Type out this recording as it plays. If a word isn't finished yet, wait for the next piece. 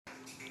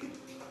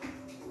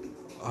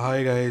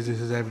Hi guys,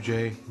 this is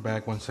FJ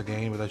back once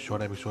again with a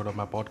short episode of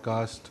my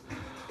podcast.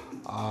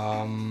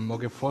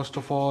 Okay, first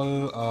of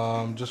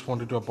all, just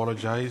wanted to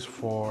apologize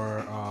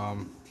for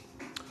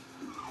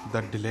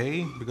the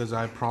delay because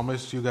I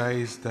promised you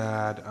guys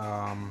that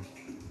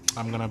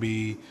I'm gonna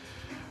be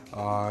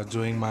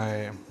doing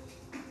my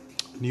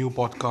new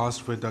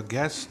podcast with a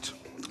guest,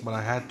 but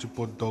I had to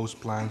put those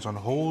plans on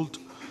hold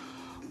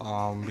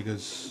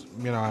because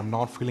I'm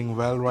not feeling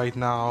well right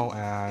now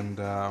and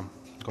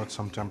got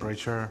some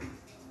temperature.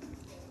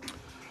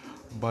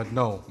 But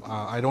no,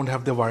 I don't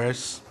have the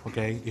virus.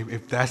 Okay,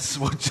 if that's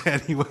what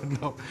anyone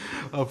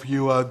of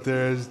you out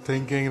there is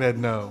thinking, that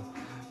no,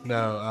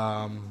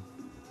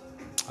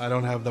 I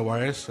don't have the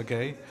virus.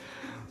 Okay,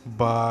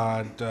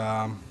 but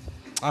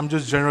I'm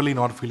just generally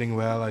not feeling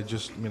well. I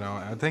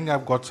think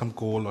I've got some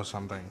cold or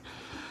something.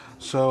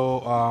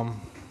 So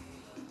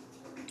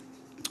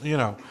you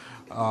know,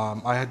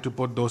 I had to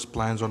put those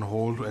plans on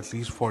hold at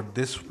least for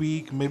this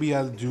week. Maybe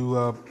I'll do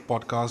a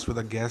podcast with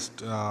a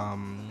guest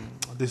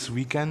this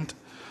weekend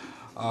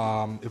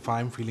if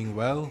I'm feeling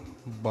well.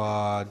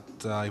 But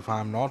if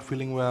I'm not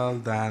feeling well,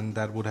 then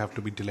that would have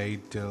to be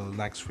delayed till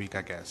next week,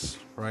 I guess.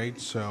 Right?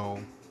 So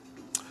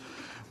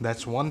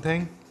that's one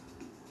thing.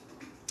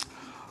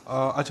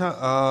 अच्छा,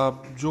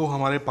 जो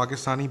हमारे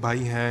पाकिस्तानी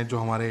भाई हैं, जो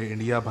हमारे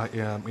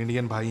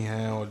Indian भाई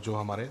हैं, और जो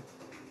हमारे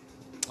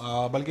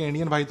बल्कि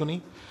इंडियन भाई तो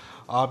नहीं,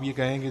 आप ये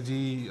कहें कि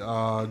जी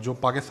जो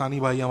पाकिस्तानी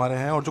भाई हमारे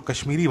हैं और जो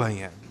कश्मीरी भाई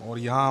हैं, और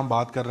यहाँ हम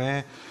बात कर रहे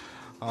हैं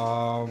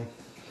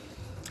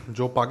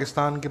जो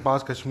पाकिस्तान के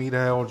पास कश्मीर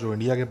है और जो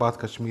इंडिया के पास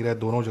कश्मीर है,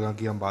 दोनों जगह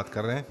की हम बात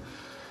कर रहे हैं।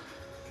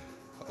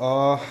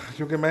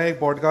 क्योंकि मैं एक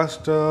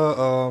पॉडकास्ट,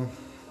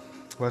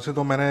 वैसे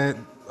तो मैंने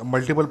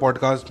मल्टीपल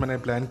पॉडकास्ट मैंने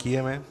प्लान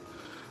किए मैं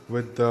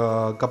with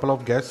couple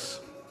of guests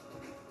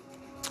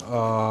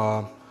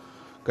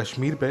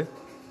Kashmir पे,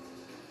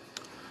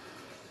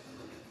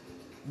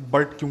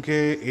 बट क्योंकि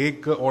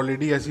एक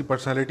ऑलरेडी ऐसी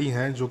पर्सनालिटी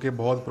हैं जो कि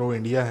बहुत प्रो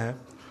इंडिया हैं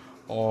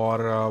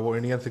और वो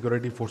इंडियन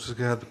सिक्योरिटी फोर्सेस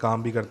के साथ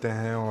काम भी करते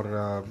हैं, और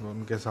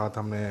उनके साथ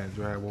हमने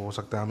जो है वो हो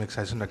सकता है हम एक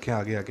सेशन रखें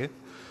आगे आके,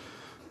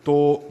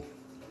 तो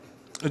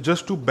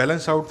just to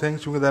balance out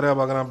things, क्योंकि अब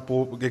अगर हम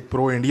एक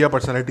प्रो इंडिया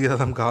पर्सनालिटी के साथ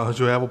हम कहा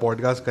जो है वो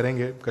पॉडकास्ट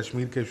करेंगे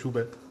कश्मीर के इशू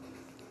पे,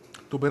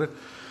 तो फिर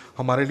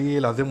हमारे लिए ये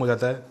लाजिम हो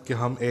जाता है कि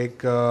हम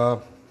एक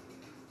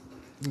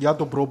या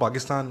तो प्रो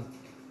पाकिस्तान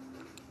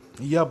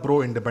या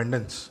प्रो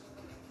इंडिपेंडेंस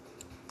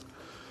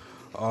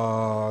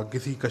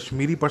किसी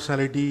कश्मीरी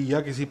पर्सनालिटी या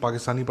किसी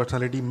पाकिस्तानी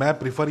पर्सनालिटी, मैं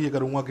प्रिफर ये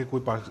करूँगा कि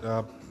कोई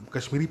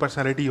कश्मीरी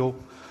पर्सनालिटी हो,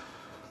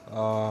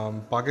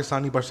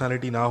 पाकिस्तानी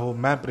पर्सनालिटी ना हो।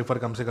 मैं प्रिफर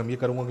कम से कम ये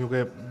करूँगा,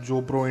 क्योंकि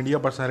जो प्रो इंडिया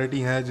पर्सनालिटी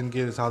हैं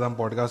जिनके साथ हम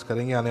पॉडकास्ट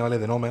करेंगे आने वाले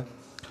दिनों में,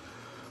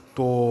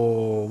 तो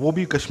वो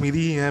भी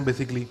कश्मीरी ही हैं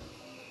बेसिकली।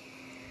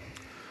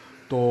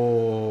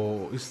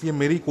 तो इसलिए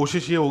मेरी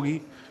कोशिश ये होगी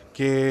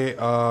कि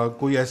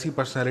कोई ऐसी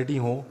पर्सनालिटी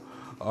हो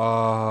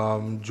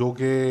जो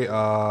कि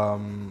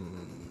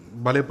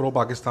भले प्रो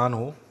पाकिस्तान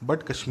हो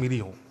बट कश्मीरी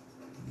हो,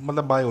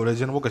 मतलब बाय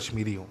ओरिजिन वो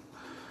कश्मीरी हो।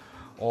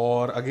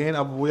 और अगेन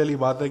अब वो वाली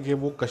बात है कि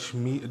वो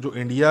कश्मीर जो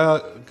इंडिया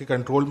के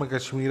कंट्रोल में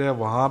कश्मीर है,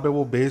 वहाँ पे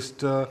वो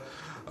बेस्ड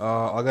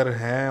अगर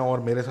हैं और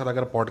मेरे साथ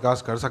अगर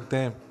पॉडकास्ट कर सकते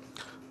हैं,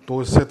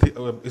 तो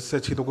इससे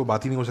अच्छी तो कोई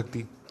बात ही नहीं हो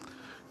सकती,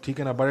 ठीक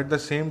है ना। But at the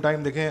same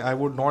time देखें, I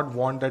would not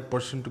want that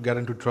person to get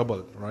into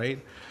trouble,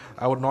 right.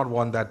 I would not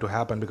want that to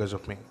happen because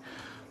of me.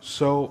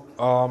 सो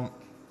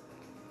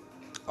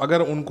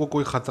अगर उनको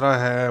कोई ख़तरा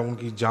है,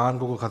 उनकी जान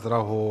को कोई ख़तरा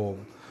हो,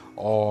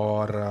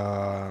 और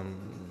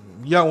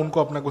या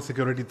उनको अपना कोई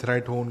सिक्योरिटी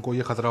थ्रेट हो, उनको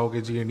ये ख़तरा हो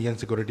कि जी इंडियन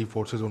सिक्योरिटी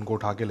फोर्सेस उनको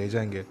उठा के ले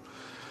जाएंगे,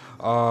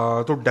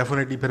 तो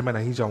डेफिनेटली फिर मैं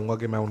नहीं चाहूँगा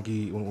कि मैं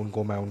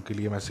उनके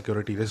लिए मैं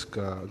सिक्योरिटी रिस्क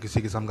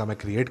किसी किस्म का मैं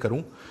क्रिएट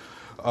करूँ।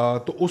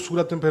 तो उस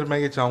सूरत में फिर मैं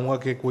ये चाहूँगा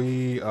कि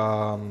कोई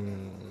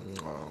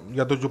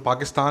या तो जो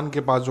पाकिस्तान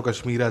के पास जो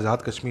कश्मीर है,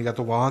 आज़ाद कश्मीर है,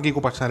 तो वहाँ की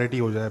कोई पर्सनैलिटी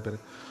हो जाए फिर,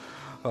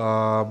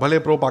 भले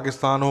प्रो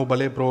पाकिस्तान हो,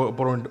 भले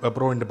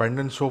प्रो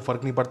इंडिपेंडेंस हो,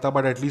 फ़र्क नहीं पड़ता,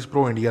 बट एटलीस्ट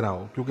प्रो इंडिया ना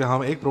हो, क्योंकि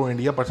हम एक प्रो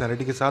इंडिया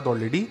पर्सनैलिटी के साथ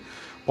ऑलरेडी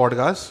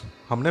पॉडकास्ट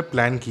हमने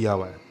प्लान किया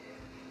हुआ है।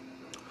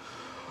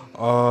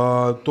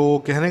 तो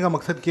कहने का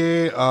मकसद कि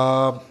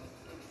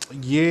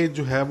ये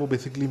जो है वो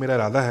बेसिकली मेरा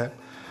इरादा है।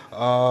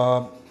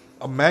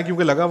 अब मैं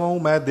क्योंकि लगा हुआ हूँ,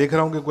 मैं देख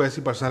रहा हूँ कि कोई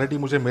ऐसी पर्सनैलिटी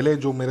मुझे मिले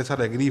जो मेरे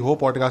साथ एग्री हो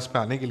पॉडकास्ट पे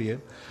आने के लिए।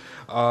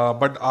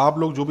 बट आप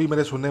लोग जो भी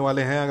मेरे सुनने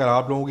वाले हैं, अगर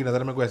आप लोगों की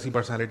नज़र में कोई ऐसी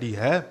पर्सनैलिटी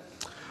है,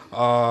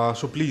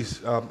 so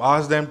please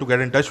ask them to get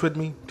in touch with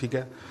me, ठीक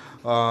है।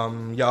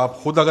 या आप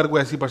खुद अगर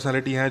कोई ऐसी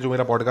पर्सनैलिटी हैं जो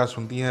मेरा पॉडकास्ट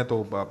सुनती हैं,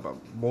 तो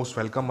मोस्ट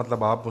वेलकम,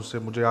 मतलब आप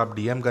मुझे आप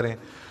डीएम करें,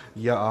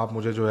 या आप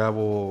मुझे जो है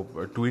वो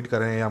ट्वीट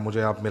करें, या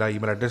मुझे आप मेरा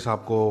ईमेल एड्रेस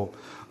आपको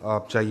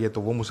आप चाहिए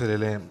तो वो मुझसे ले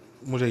लें,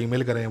 मुझे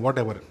ईमेल करें, what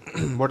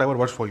ever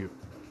works for you.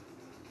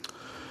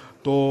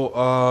 तो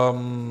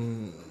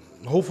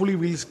hopefully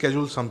we'll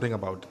schedule something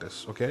about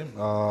this, okay.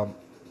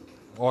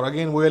 और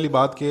अगेन वो वाली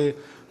बात कि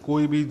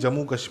कोई भी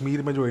जम्मू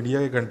कश्मीर में जो इंडिया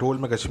के कंट्रोल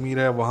में कश्मीर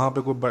है, वहाँ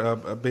पे कोई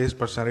बेस्ड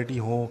पर्सनैलिटी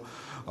हो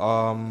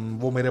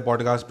वो मेरे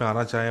पॉडकास्ट पे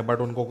आना चाहें, बट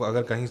उनको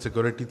अगर कहीं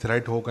सिक्योरिटी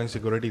थ्रेट हो, कहीं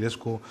सिक्योरिटी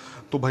रिस्क हो,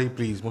 तो भाई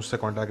प्लीज़ मुझसे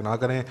कांटेक्ट ना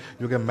करें,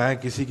 क्योंकि मैं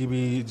किसी की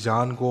भी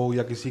जान को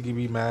या किसी की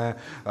भी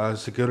मैं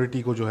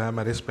सिक्योरिटी को जो है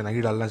मैं रिस्क पे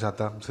नहीं डालना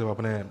चाहता, सिर्फ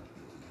अपने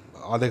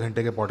आधे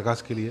घंटे के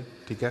पॉडकास्ट के लिए,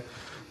 ठीक है।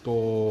 तो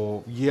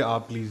ये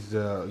आप प्लीज़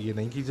ये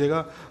नहीं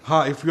कीजिएगा।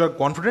 हाँ, इफ़ यू आर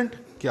कॉन्फिडेंट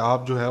कि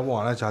आप जो है वो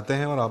आना चाहते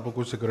हैं और आपको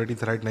कुछ सिक्योरिटी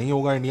थ्रेट नहीं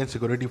होगा इंडियन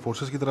सिक्योरिटी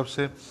फोर्सेस की तरफ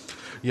से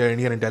या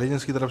इंडियन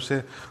इंटेलिजेंस की तरफ से,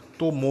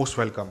 तो मोस्ट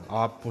वेलकम,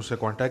 आप मुझसे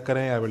कांटेक्ट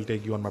करें। I will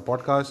take you on my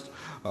podcast.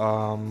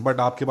 But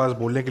आपके पास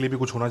बोलने के लिए भी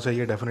कुछ होना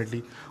चाहिए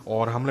डेफिनेटली।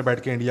 और हमने बैठ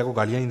के इंडिया को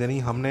गालियाँ नहीं देनी,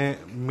 हमने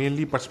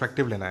मेनली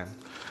पर्सपेक्टिव लेना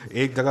है।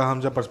 एक जगह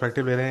हम जब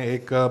पर्सपेक्टिव ले रहे हैं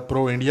एक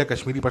प्रो इंडिया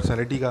कश्मीरी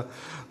पर्सनैलिटी का,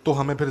 तो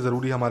हमें फिर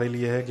ज़रूरी हमारे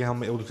लिए है कि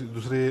हम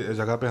दूसरे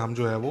जगह पे हम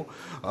जो है वो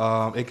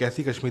एक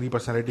ऐसी कश्मीरी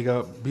पर्सनैलिटी का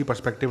भी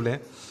पर्सपेक्टिव लें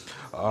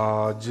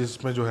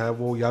जिसमें जो है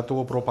वो या तो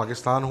वो प्रो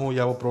पाकिस्तान हो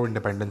या वो प्रो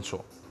इंडिपेंडेंस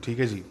हो, ठीक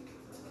है जी।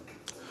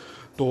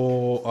 तो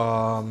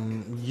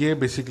ये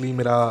बेसिकली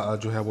मेरा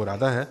जो है वो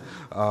इरादा है।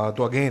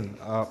 तो अगेन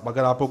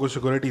अगर आपको कोई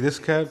सिक्योरिटी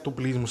रिस्क है तो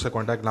प्लीज़ मुझसे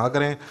कांटेक्ट ना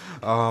करें,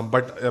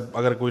 बट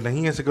अगर कोई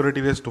नहीं है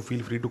सिक्योरिटी रिस्क तो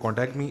feel free to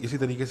contact me. इसी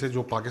तरीके से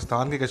जो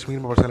पाकिस्तान के कश्मीर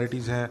में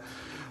पर्सनैलिटीज़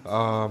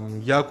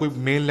हैं या कोई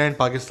मेन लैंड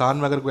पाकिस्तान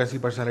में अगर कोई ऐसी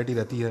पर्सनैलिटी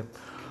रहती है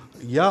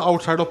या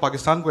आउटसाइड ऑफ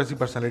पाकिस्तान को ऐसी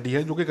पर्सनैलिटी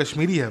है जो कि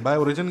कश्मीरी है बाय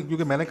ओरिजिन,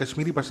 क्योंकि मैंने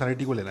कश्मीरी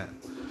पर्सनैलिटी को लेना है,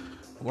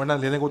 वरना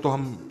लेने को तो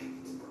हम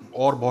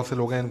और बहुत से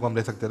लोग हैं इनको हम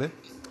ले सकते थे,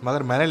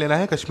 मगर मैंने लेना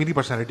है कश्मीरी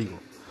पर्सनैलिटी को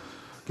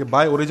कि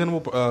बाय ओरिजिन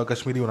वो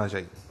कश्मीरी होना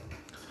चाहिए।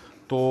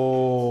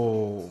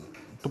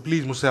 तो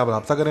प्लीज़ मुझसे आप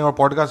रब्ता करें। और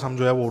पॉडकास्ट हम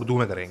जो है वो उर्दू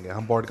में करेंगे।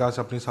 हम पॉडकास्ट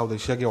अपनी साउथ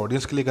एशिया के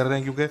ऑडियंस के लिए कर रहे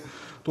हैं क्योंकि,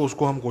 तो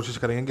उसको हम कोशिश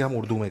करेंगे कि हम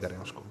उर्दू में करें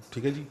उसको,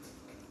 ठीक है जी।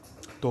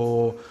 तो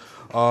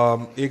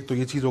एक तो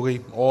ये चीज़ हो गई।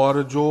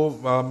 और जो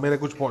मेरे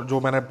कुछ जो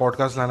मैंने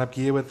पॉडकास्ट लाइनअप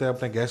किए हुए थे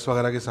अपने गेस्ट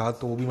वगैरह के साथ,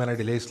 तो वो भी मैंने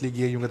डिले इसलिए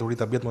किए क्योंकि थोड़ी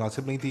तबीयत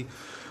मुनासिब नहीं थी।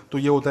 तो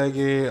ये होता है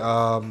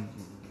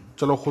कि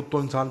चलो ख़ुद तो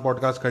इंसान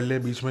पॉडकास्ट कर ले,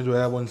 बीच में जो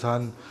है वो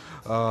इंसान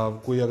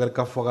कोई अगर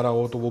कफ़ वगैरह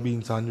हो तो वो भी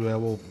इंसान जो है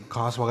वो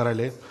खांस वगैरह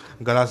ले,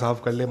 गला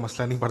साफ़ कर ले,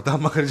 मसला नहीं पड़ता।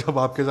 मगर जब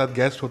आपके साथ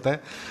गेस्ट होता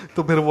है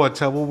तो फिर वो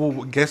अच्छा वो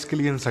गेस्ट के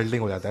लिए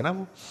इंसल्टिंग हो जाता है ना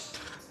वो।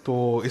 तो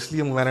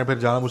इसलिए मैंने फिर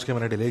जानबूझ के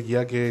मैंने डिले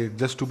किया कि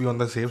just to be on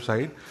the safe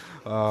side.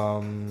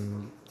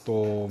 तो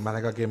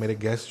मैंने कहा कि मेरे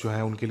गेस्ट जो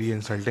हैं उनके लिए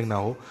इंसल्टिंग ना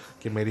हो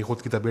कि मेरी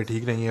ख़ुद की तबीयत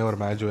ठीक नहीं है और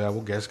मैं जो है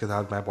वो गेस्ट के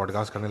साथ मैं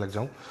पॉडकास्ट करने लग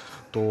जाऊँ,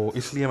 तो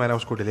इसलिए मैंने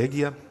उसको डिले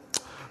किया।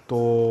 तो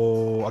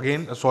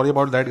again sorry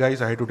about that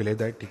guys, I had to delay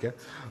that, ठीक है।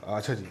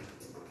 अच्छा जी,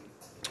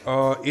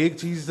 एक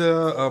चीज़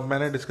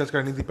मैंने डिस्कस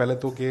करनी थी पहले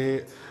तो कि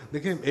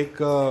देखिए एक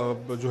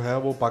जो है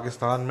वो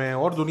पाकिस्तान में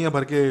और दुनिया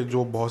भर के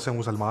जो बहुत से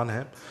मुसलमान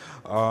हैं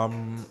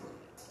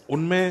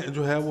उनमें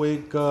जो है वो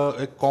एक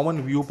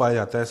कॉमन व्यू पाया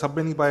जाता है। सब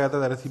में नहीं पाया जाता,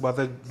 ज़ाहिर सी बात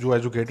है, जो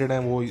एजुकेटेड हैं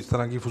वो इस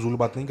तरह की फजूल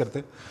बात नहीं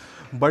करते।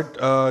 बट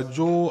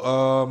जो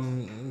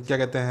क्या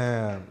कहते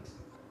हैं,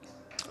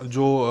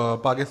 जो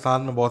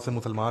पाकिस्तान में बहुत से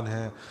मुसलमान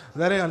हैं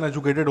ज़ाहिर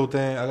अनएजुकेटेड होते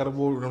हैं, अगर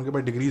वो उनके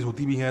पास डिग्रीज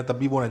होती भी हैं तब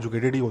भी वो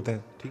अनएजुकेटेड ही होते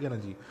हैं, ठीक है ना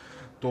जी।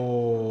 तो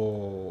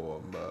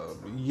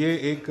ये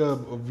एक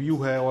व्यू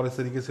है और इस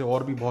तरीके से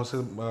और भी बहुत से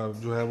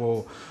जो है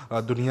वो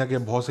दुनिया के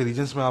बहुत से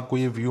रीजन्स में आपको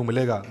ये व्यू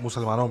मिलेगा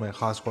मुसलमानों में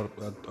ख़ास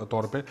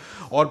तौर पे।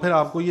 और फिर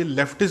आपको ये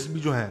लेफ्टिस्ट भी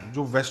जो हैं,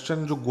 जो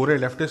वेस्टर्न जो गोरे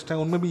लेफ्टिस्ट हैं,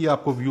 उनमें भी ये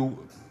आपको व्यू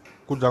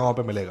कुछ जगहों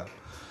पे मिलेगा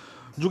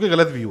जो कि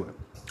गलत व्यू है।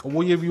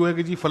 वो ये व्यू है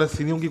कि जी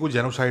फ़लस्तीनियों की कोई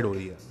जेनोसाइड हो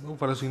रही है, वो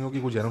फ़लस्तीनियों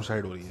की कोई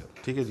जेनोसाइड हो रही है,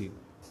 ठीक है जी।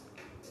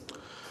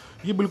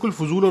 ये बिल्कुल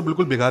फजूल और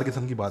बिल्कुल बेकार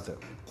किस्म की बात है।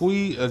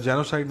 कोई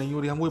जेनोसाइड नहीं हो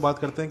रही। हम वही बात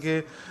करते हैं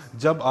कि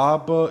जब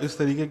आप इस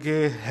तरीके के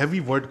हैवी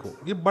वर्ड को,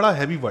 ये बड़ा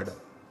हैवी वर्ड है,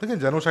 देखिए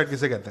जेनोसाइड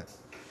किसे कहते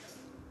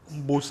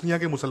हैं। बोस्निया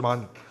के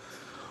मुसलमान,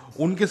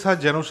 उनके साथ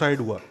जेनोसाइड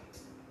हुआ।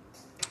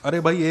 अरे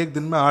भाई एक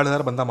दिन में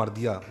 8,000 बंदा मार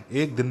दिया,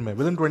 एक दिन में,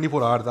 विद इन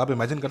 24 आवर्स। आप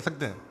इमेजिन कर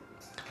सकते हैं,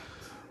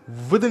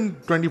 within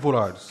 24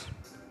 hours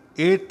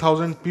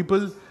 8,000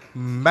 people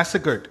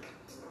massacred,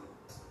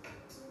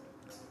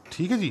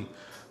 ठीक है जी।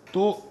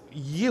 तो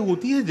ये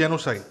होती है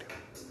जेनोसाइड।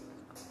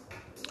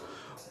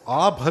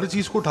 आप हर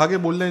चीज़ को उठा के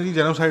बोल रहे हैं जी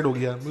जेनोसाइड हो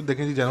गया,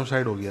 देखें जी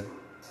जेनोसाइड हो गया,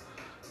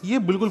 ये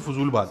बिल्कुल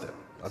फजूल बात है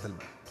असल में।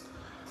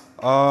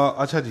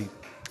 अच्छा जी,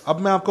 अब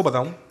मैं आपको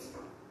बताऊं,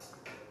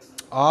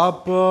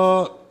 आप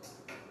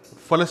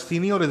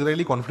फ़लस्तीनी और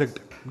इजरायली कॉन्फ्लिक्ट,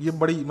 ये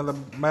बड़ी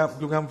मतलब मैं,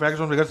 क्योंकि हम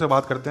फैक्ट्स और फिगर्स से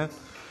बात करते हैं,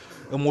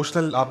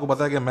 इमोशनल, आपको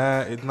पता है कि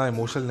मैं इतना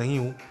इमोशनल नहीं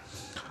हूँ,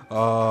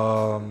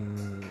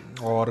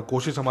 और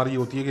कोशिश हमारी ये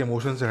होती है कि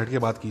इमोशन से हट के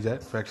बात की जाए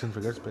फैक्ट्स एंड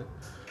फिगर्स पे।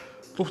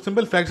 तो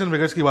सिंपल फैक्ट्स एंड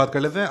फिगर्स की बात कर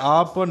लेते हैं।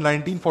 आप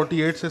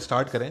 1948 से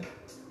स्टार्ट करें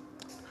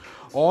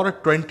और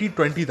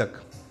 2020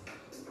 तक,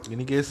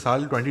 यानी कि इस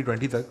साल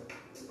 2020 तक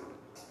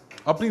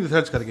अपनी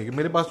रिसर्च करके, कि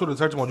मेरे पास तो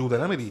रिसर्च मौजूद है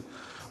ना मेरी,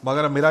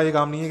 मगर मेरा ये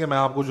काम नहीं है कि मैं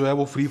आपको जो है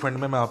वो फ्री फंड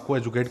में मैं आपको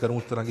एजुकेट करूं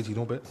उस तरह की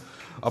चीज़ों पे,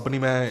 अपनी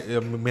मैं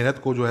मेहनत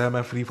को जो है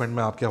मैं फ्री फंड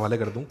में आपके हवाले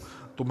कर दूं,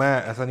 तो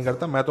मैं ऐसा नहीं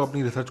करता। मैं तो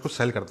अपनी रिसर्च को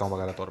सेल करता हूं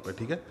वगैरह तौर पे,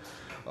 ठीक है।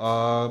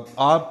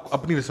 आप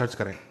अपनी रिसर्च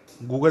करें,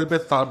 गूगल पे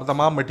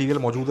तमाम मटेरियल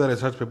मौजूद है,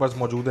 रिसर्च पेपर्स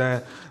मौजूद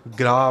हैं,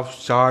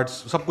 ग्राफ्स, चार्ट्स,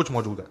 सब कुछ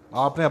मौजूद है।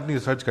 आपने अपनी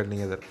रिसर्च करनी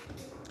है सर।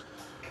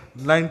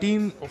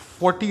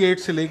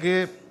 1948 से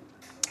लेके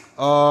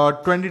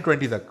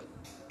 2020 तक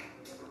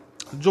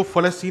जो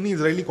फ़लस्तीनी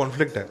इजरायली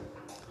कॉन्फ्लिक्ट है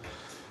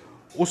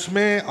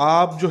उसमें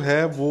आप जो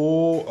है वो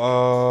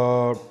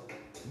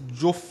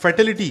जो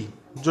फैटिलिटी,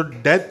 जो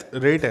डेथ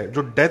रेट है,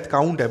 जो डेथ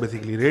काउंट है,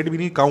 बेसिकली रेट भी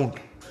नहीं काउंट,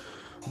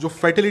 जो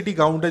फैटिलिटी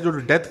काउंट है, जो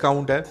डेथ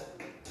काउंट है,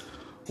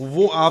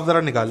 वो आप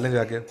ज़रा निकाल लें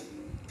जाके।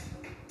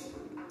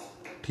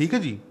 ठीक है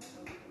जी,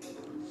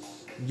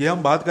 ये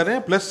हम बात कर रहे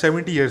हैं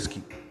 +70 ईयर्स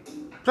की।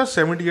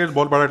 +70 ईयर्स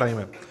बहुत बड़ा टाइम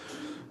है,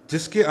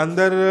 जिसके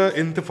अंदर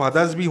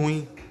इंतफादास भी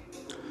हुई,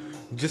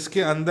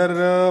 जिसके अंदर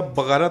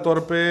बगारा तौर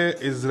पे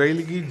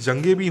इजराइल की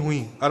जंगें भी हुई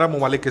अरब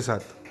ममालिक के साथ।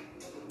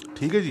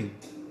 ठीक है जी,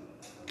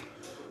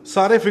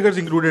 सारे फिगर्स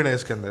इंक्लूडेड हैं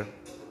इसके अंदर,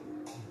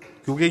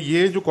 क्योंकि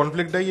ये जो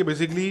कॉन्फ्लिक्ट है ये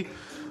बेसिकली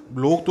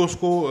लोग तो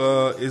उसको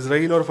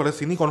इजराइल और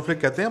फ़लस्तीनी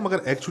कॉन्फ्लिक्ट कहते हैं,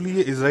 मगर एक्चुअली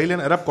ये इजराइल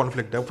एंड अरब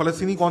कॉन्फ्लिक्ट है।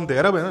 फ़लस्तीनी कौन थे?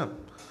 अरब है ना।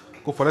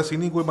 को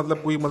फ़लस्तीनी कोई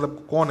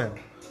मतलब कौन है?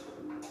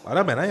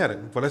 अरब है ना यार।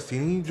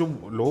 फ़लस्तीनी जो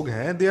लोग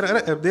हैं दे आर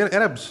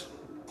अरब्स।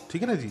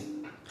 ठीक है ना जी।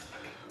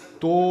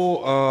 तो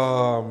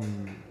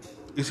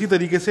इसी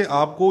तरीके से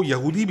आपको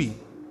यहूदी भी,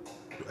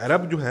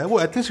 अरब जो है वो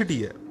एथनिसिटी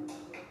है,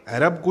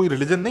 अरब कोई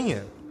रिलीजन नहीं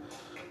है।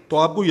 तो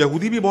आपको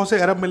यहूदी भी बहुत से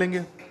अरब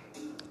मिलेंगे,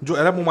 जो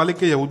अरब ममालिक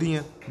के यहूदी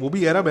हैं वो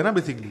भी अरब है ना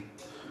बेसिकली।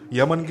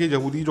 यमन के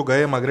यहूदी जो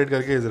गए माइग्रेट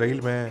करके इजराइल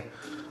में,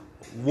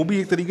 वो भी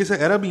एक तरीके से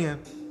अरब ही हैं।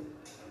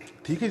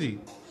 ठीक है जी।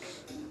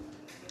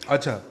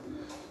 अच्छा,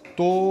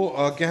 तो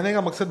कहने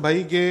का मकसद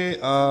भाई कि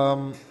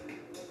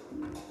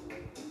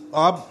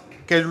आप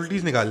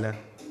कैजुअलिटीज़ निकाल लें,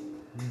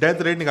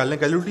 डेथ रेट निकाल लें,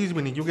 कैजुअलिटीज़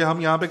भी नहीं, क्योंकि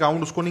हम यहाँ पे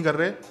काउंट उसको नहीं कर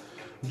रहे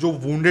जो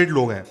वुंडेड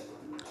लोग हैं,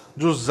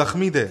 जो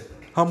ज़ख्मी थे,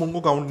 हम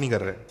उनको काउंट नहीं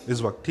कर रहे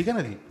इस वक्त। ठीक है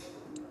ना जी।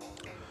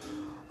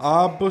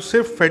 आप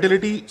सिर्फ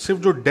फैटिलिटी, सिर्फ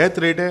जो डेथ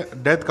रेट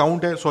है, डेथ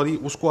काउंट है सॉरी,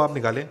 उसको आप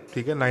निकालें।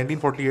 ठीक है,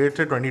 1948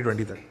 से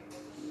 2020 तक,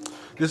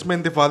 जिसमें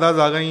इंतफादात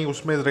आ गई,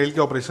 उसमें इसराइल के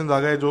ऑपरेशन आ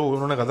गए जो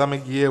उन्होंने गज़ा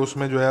में किए,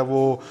 उसमें जो है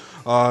वो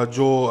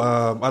जो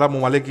अरब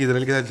ममालिक की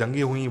इसराइल के साथ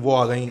जंगें हुई वो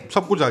आ गई,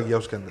 सब कुछ आ गया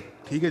उसके अंदर।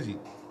 ठीक है जी।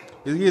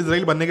 इसलिए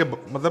इसराइल बनने के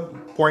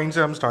मतलब पॉइंट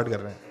से हम स्टार्ट कर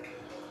रहे हैं।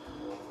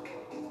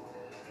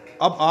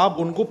 अब आप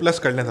उनको प्लस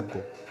कर लें सबको।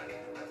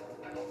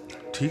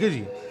 ठीक है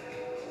जी।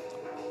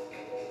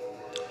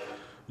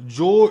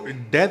 जो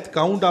डेथ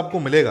काउंट आपको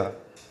मिलेगा,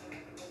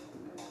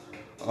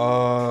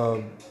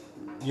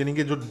 यानी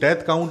कि जो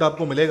डेथ काउंट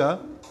आपको मिलेगा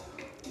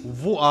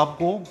वो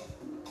आपको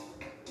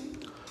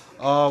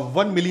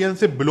 1 मिलियन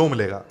से बिलो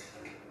मिलेगा।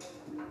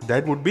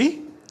 That would be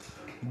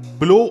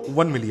below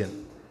 1 million.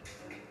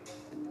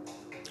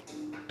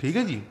 ठीक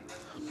है जी।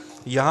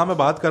 यहां मैं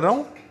बात कर रहा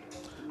हूं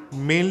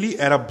मेनली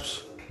अरब्स,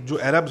 जो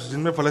अरब्स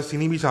जिनमें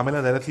फ़लस्तीनी भी शामिल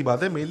है, ज़ाहिर सी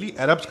बात है, मेनली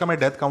अरब्स का मैं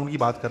डेथ काउंट की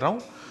बात कर रहा हूं।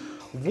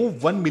 वो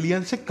 1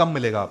 मिलियन से कम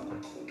मिलेगा आपको,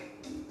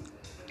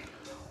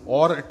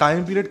 और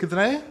टाइम पीरियड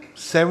कितना है?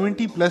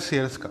 70+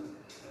 ईयर्स का।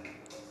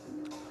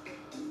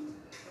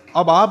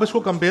 अब आप इसको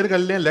कंपेयर कर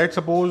लें, लेट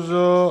सपोज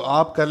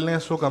आप कर लें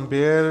इसको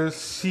कंपेयर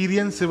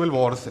सीरियन सिविल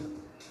वॉर से,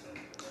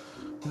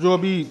 जो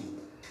अभी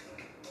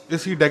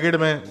इसी डेकेड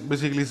में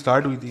बेसिकली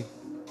स्टार्ट हुई थी।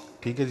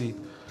 ठीक है जी।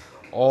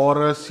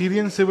 और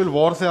सीरियन सिविल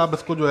वॉर से आप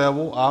इसको जो है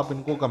वो आप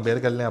इनको कंपेयर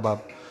कर लें। अब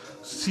आप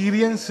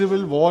सीरियन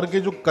सिविल वॉर के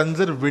जो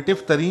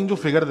कंजर्वेटिव तरीन जो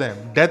फिगर्स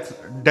हैं,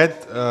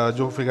 डेथ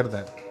जो फिगर्स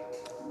हैं,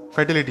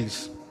 फर्टिलिटीज़,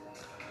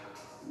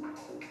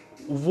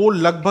 वो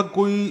लगभग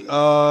कोई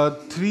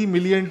 3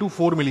 मिलियन टू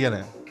 4 मिलियन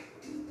है।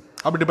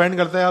 अब डिपेंड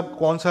करता है आप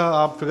कौन सा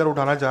आप फिगर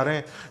उठाना चाह रहे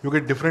हैं, क्योंकि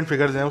डिफरेंट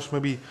फिगर्स हैं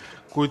उसमें भी।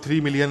 कोई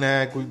 3 मिलियन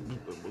है,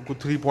 कोई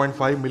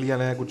 3.5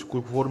 मिलियन है,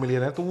 कोई 4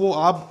 मिलियन है। तो वो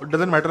आप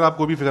डजेंट मैटर, आप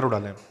कोई भी फिगर उठा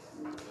लें।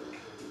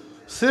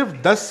 सिर्फ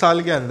 10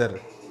 साल के अंदर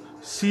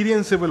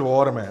सीरियन सिविल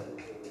वॉर में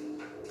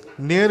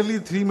nearly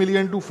 3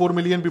 million to 4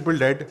 million people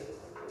dead.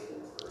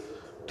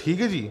 ठीक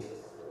है जी।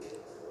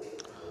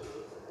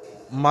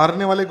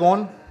 मारने वाले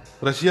कौन?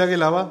 रशिया के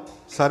अलावा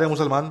सारे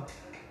मुसलमान।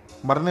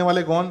 मरने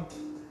वाले कौन?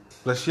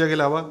 रशिया के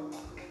अलावा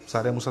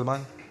सारे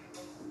मुसलमान।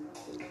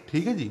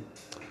 ठीक है जी।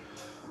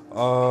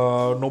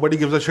 Nobody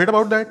gives a shit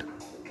about that.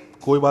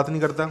 कोई बात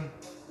नहीं करता,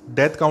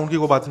 डेथ काउंट की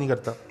कोई बात नहीं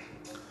करता।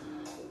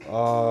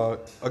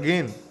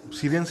 अगेन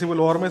सीरियन सिविल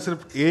वॉर में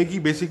सिर्फ एक ही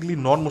basically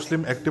non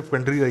Muslim active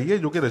country रही है,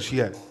 जो कि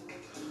रशिया है।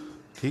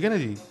 ठीक है ना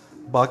जी।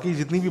 बाकी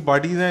जितनी भी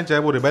पार्टीज़ हैं,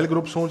 चाहे वो रिबेल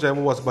ग्रुप्स हों, चाहे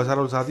वो बशर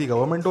अल असद की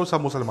गवर्नमेंट हो,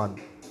 सब मुसलमान।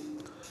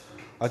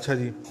 अच्छा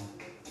जी।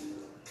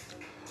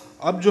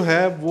 अब जो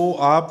है वो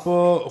आप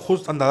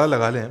खुद अंदाज़ा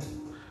लगा लें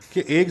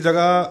कि एक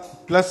जगह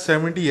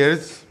 +70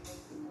 ईयर्स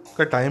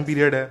का टाइम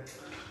पीरियड है,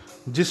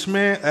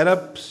 जिसमें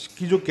अरब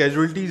की जो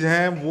कैजुअलिटीज़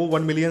हैं वो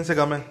 1 मिलियन से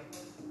कम है।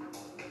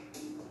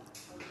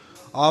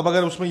 आप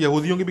अगर उसमें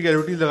यहूदियों की भी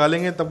कैजुअलिटीज़ लगा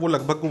लेंगे तब वो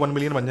लगभग को 1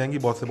 मिलियन बन जाएंगी,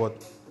 बहुत से बहुत।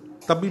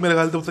 तब भी मेरे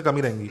ख्याल से उससे कम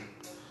ही रहेंगी।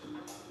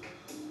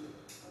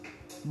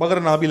 मगर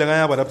ना भी लगाएं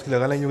आप, अरब्स की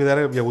लगा लें, क्योंकि यार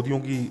यहूदियों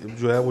की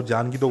जो है वो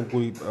जान की तो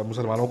कोई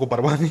मुसलमानों को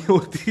परवाह नहीं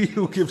होती।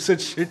 Who gives a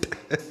shit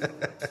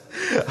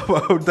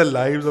about the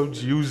lives of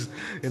Jews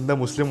in the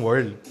Muslim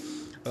world?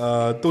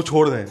 तो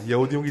छोड़ दें,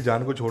 यहूदियों की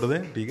जान को छोड़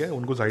दें। ठीक है,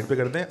 उनको साइड पे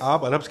कर दें।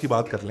 आप अरब्स की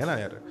बात कर लेना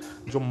यार।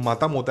 जो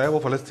मातम होता है वो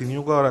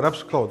फ़लस्तीनियों का और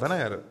अरब्स का होता है ना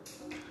यार।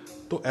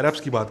 तो अरब्स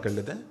की बात कर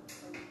लेते हैं।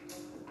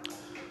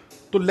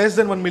 तो लेस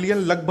देन 1 मिलियन,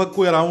 लगभग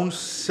कोई अराउंड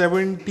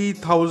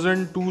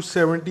 70,000 टू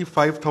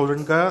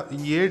 75,000 का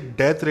ये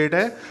डेथ रेट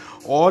है।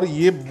 और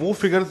ये वो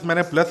फिगर्स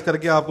मैंने प्लस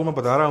करके आपको मैं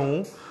बता रहा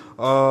हूँ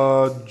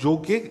जो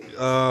कि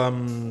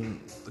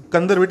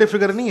कंजर्वेटिव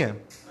फिगर नहीं है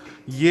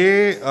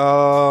ये।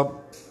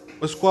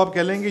 इसको आप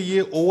कह लेंगे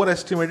ये ओवर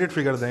एस्टिमेटेड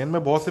फिगर्स हैं।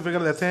 इनमें बहुत से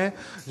फिगर्स ऐसे हैं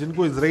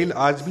जिनको इसराइल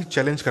आज भी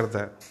चैलेंज करता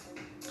है।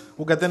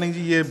 वो कहते हैं नहीं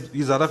जी ये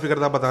ज़्यादा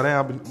फिगर्स आप बता रहे हैं,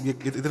 आप ये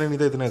इतने नहीं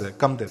थे, इतने थे,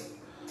 कम थे।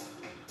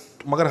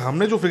 मगर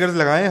हमने जो फिगर्स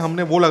लगाए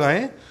हमने वो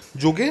लगाए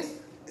जो कि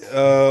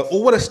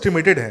ओवर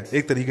एस्टिमेटेड है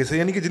एक तरीके से,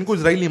 यानी कि जिनको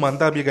इसराइल नहीं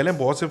मानता। आप ये कह लें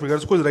बहुत से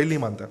फिगर्स को इसराइल नहीं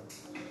मानता।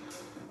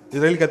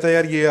 इसराइल कहता है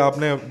यार ये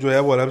आपने जो है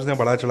वो अरब्स ने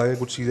बढ़ा चढ़ा के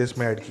कुछ चीज़ें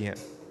इसमें ऐड की हैं,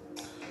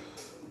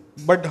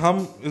 बट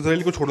हम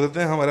इसराइल को छोड़ देते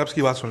हैं, हम अरब्स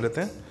की बात सुन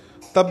लेते हैं।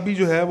 तब भी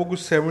जो है वो कुछ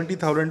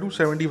 70,000 टू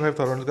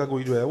 75,000 का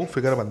कोई जो है वो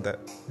फिगर बनता है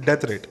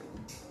death rate,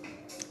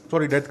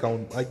 sorry death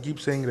count, I keep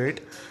saying rate,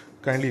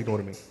 kindly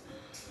ignore me.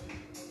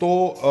 तो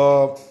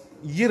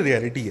ये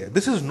रियलिटी है,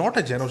 this is not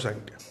a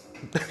genocide,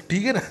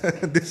 ठीक है ना,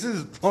 this is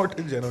not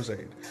a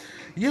genocide.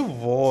 ये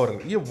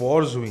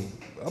वॉर्स हुई।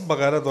 अब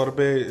बकायदा तौर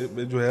पे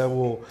जो है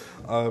वो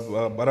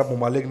अरब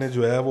ममालिक ने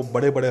जो है वो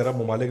बड़े बड़े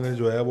अरब ममालिक ने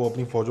जो है वो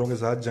अपनी फ़ौजों के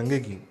साथ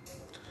जंगें की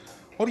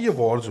और ये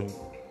वॉर्स हुई।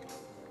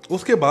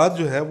 उसके बाद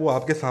जो है वो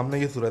आपके सामने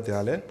ये सूरत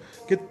हाल है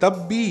कि तब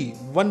भी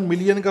 1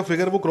 मिलियन का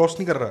फिगर वो क्रॉस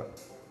नहीं कर रहा।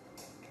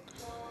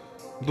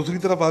 दूसरी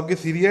तरफ आपके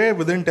सीरिया है,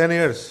 with in 10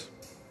 years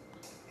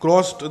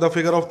crossed the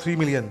figure of 3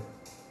 million.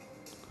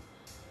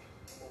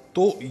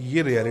 तो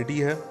ये रियलिटी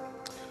है।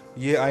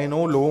 ये आई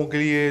नो लोगों के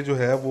लिए जो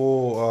है वो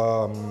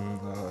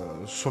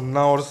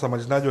सुनना और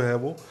समझना जो है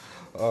वो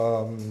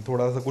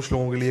थोड़ा सा कुछ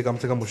लोगों के लिए कम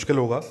से कम मुश्किल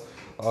होगा,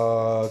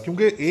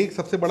 क्योंकि एक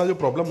सबसे बड़ा जो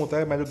प्रॉब्लम होता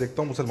है मैं जो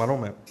देखता हूँ मुसलमानों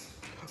में,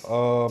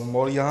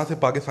 और यहाँ से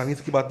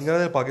पाकिस्तानीज़ की बात नहीं कर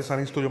रहा है।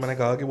 पाकिस्तानीज़ तो जो मैंने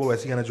कहा कि वो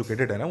वैसे ही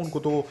अनएजुकेटेड है ना, उनको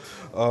तो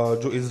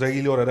जो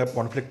इसराइल और अरब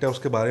कॉन्फ्लिक्ट है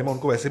उसके बारे में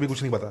उनको वैसे भी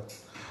कुछ नहीं पता।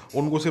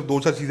 उनको सिर्फ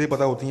 2-4 चीज़ें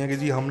पता होती हैं कि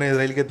जी हमने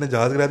इसराइल के इतने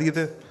जहाज़ गिरा दिए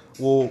थे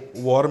वो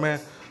वॉर में,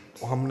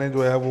 हमने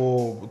जो है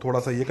वो थोड़ा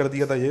सा ये कर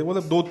दिया था, ये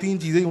मतलब 2-3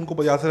 चीज़ें ही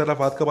उनको यासर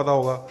अराफात का पता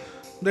होगा,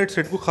 दैट्स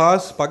इट। को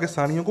ख़ास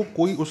पाकिस्तानियों को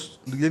कोई उस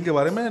रीजन के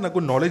बारे में ना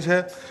कोई नॉलेज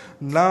है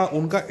ना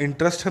उनका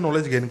इंटरेस्ट है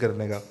नॉलेज गेन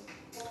करने का।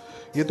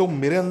 ये तो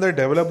मेरे अंदर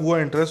डेवलप हुआ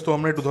इंटरेस्ट, तो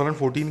हमने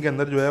 2014 के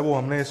अंदर जो है वो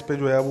हमने इस पे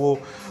जो है वो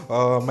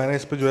मैंने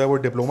इस पे जो है वो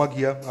डिप्लोमा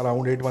किया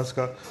अराउंड 8 मंथ्स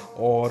का,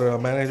 और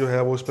मैंने जो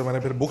है वो इस पे मैंने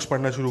फिर बुक्स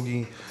पढ़ना शुरू की,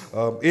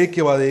 एक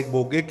के बाद एक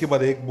बुक, एक के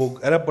बाद एक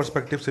बुक, अरब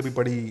पर्सपेक्टिव से भी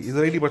पढ़ी,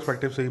 इजरायली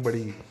पर्सपेक्टिव से भी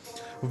पढ़ी,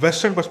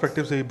 वेस्टर्न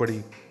पर्सपेक्टिव से भी पढ़ी।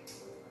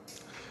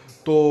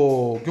 तो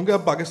क्योंकि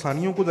अब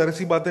पाकिस्तानियों को ज़ाहिर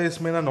सी बात है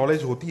इसमें ना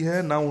नॉलेज होती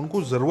है ना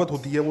उनको ज़रूरत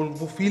होती है,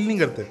 वो फील नहीं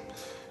करते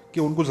कि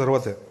उनको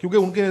ज़रूरत है, क्योंकि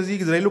उनके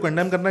नज़दीक इसराइल को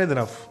कंडेम करना है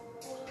इनफ,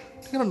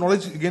 ठीक है ना।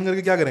 नॉलेज गेन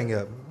करके क्या करेंगे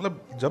आप, मतलब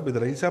जब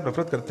इसराइल से आप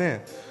नफरत करते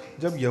हैं,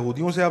 जब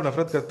यहूदियों से आप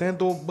नफरत करते हैं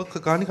तो बस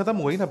कहानी ख़त्म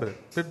हो गई ना।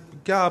 फिर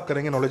क्या आप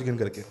करेंगे नॉलेज गेन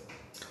करके।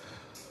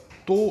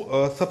 तो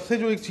सबसे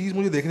जो एक चीज़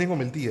मुझे देखने को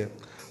मिलती है,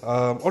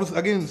 और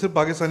अगेन सिर्फ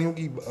पाकिस्तानियों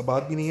की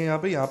बात भी नहीं है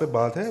यहाँ पे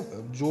बात है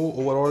जो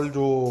ओवरऑल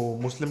जो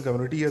मुस्लिम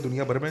कम्युनिटी है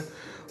दुनिया भर में,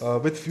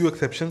 विथ फ्यू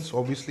एक्सेप्शंस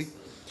ऑब्वियसली,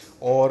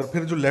 और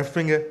फिर जो लेफ्ट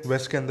विंग है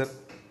वेस्ट के अंदर,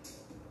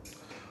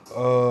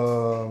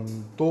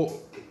 तो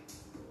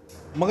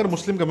मगर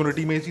मुस्लिम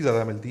कम्युनिटी में ये चीज़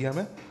ज़्यादा मिलती है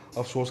हमें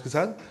अफसोस के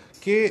साथ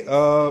कि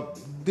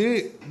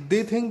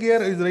दे थिंक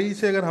यार इसराइल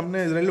से अगर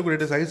हमने इसराइल को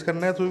क्रिटिसाइज़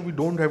करना है तो we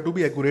don't have to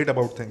be accurate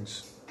about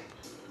things,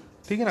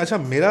 ठीक है ना। अच्छा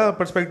मेरा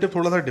पर्सपेक्टिव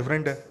थोड़ा सा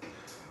डिफरेंट है।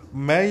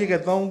 मैं ये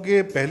कहता हूँ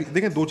कि पहली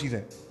देखें 2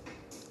 चीज़ें,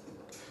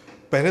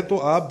 पहले तो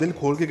आप दिल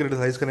खोल के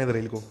क्रिटिसाइज़ करें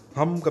इसराइल को।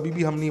 हम कभी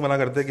भी हम नहीं मना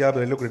करते कि आप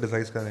इसराइल को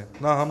क्रिटिसाइज़ करें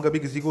ना, हम कभी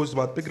किसी को इस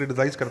बात पे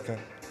क्रिटिसाइज़ करते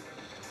हैं।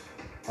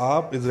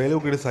 आप इसराइल को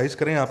क्रिटिसाइज़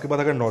करें, आपके पास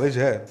अगर नॉलेज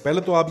है,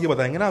 पहले तो आप ये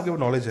बताएंगे ना आपके पास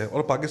नॉलेज है।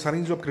 और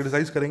पाकिस्तानी जो आप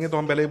क्रिटिसाइज़ करेंगे तो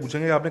हम पहले ये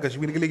पूछेंगे आपने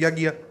कश्मीर के लिए क्या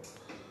किया।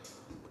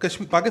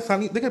 कश्मीर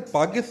पाकिस्तानी देखिए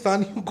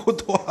पाकिस्तानियों को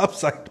तो आप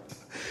साइड,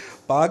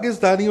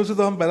 पाकिस्तानियों से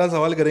तो हम पहला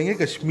सवाल करेंगे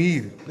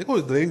कश्मीर। देखो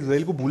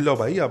इसराइल को भूल जाओ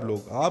भाई आप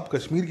लोग, आप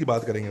कश्मीर की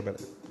बात करेंगे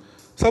पहले,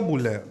 सब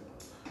भूल जाए,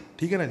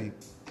 ठीक है ना जी।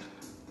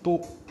 तो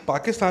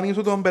पाकिस्तानियों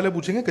से तो हम पहले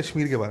पूछेंगे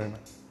कश्मीर के बारे में,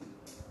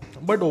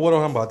 बट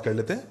ओवरऑल हम बात कर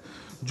लेते हैं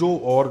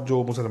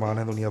जो मुसलमान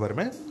हैं दुनिया भर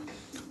में।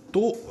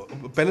 तो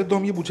पहले तो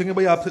हम ये पूछेंगे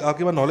भाई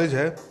आपके पास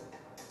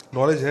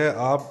नॉलेज है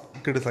आप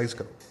क्रिटिसाइज़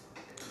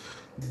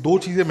करो। 2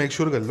 चीज़ें मेक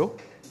श्योर कर लो।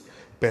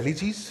 पहली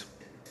चीज़,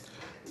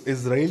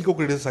 इसराइल को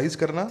क्रिटिसाइज़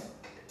करना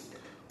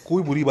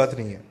कोई बुरी बात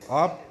नहीं है।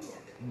 आप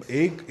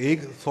एक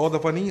 100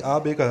 दफ़ा नहीं,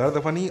 आप 1000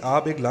 दफ़ा नहीं,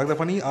 आप 1 लाख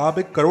दफ़ा नहीं, आप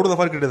 1 करोड़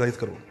दफ़ा क्रिटिसाइज़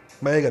करो,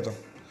 मैं ये कहता हूँ,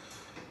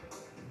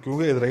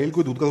 क्योंकि इसराइल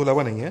कोई दूध का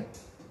धुलावा नहीं है,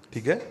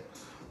 ठीक है।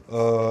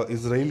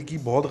 इसराइल की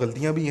बहुत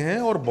गलतियाँ भी हैं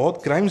और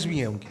बहुत क्राइम्स भी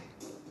हैं उनकी,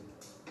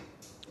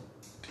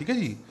 ठीक है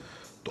जी।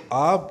 तो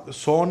आप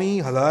 100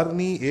 नहीं, 1000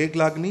 नहीं, 1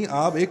 लाख नहीं,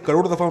 आप 1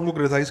 करोड़ दफ़ा उनको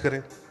क्रिटिसाइज़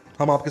करें,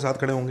 हम आपके साथ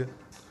खड़े होंगे,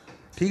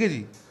 ठीक है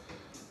जी।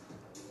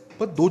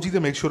 पर 2 चीज़ें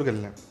मेक श्योर कर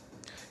लें।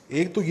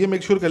 एक तो ये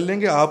मेक श्योर कर लें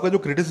कि आपका जो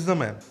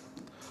क्रिटिसिज्म है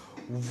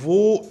वो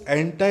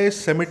एंटी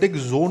सेमिटिक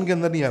जोन के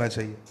अंदर नहीं आना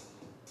चाहिए,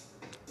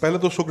 पहले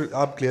तो उसको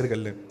आप क्लियर कर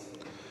लें।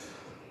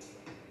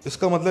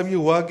 इसका मतलब ये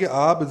हुआ कि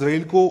आप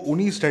इसराइल को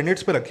उन्हीं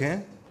स्टैंडर्ड्स पे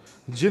रखें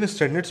जिन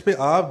स्टैंडर्ड्स पे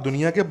आप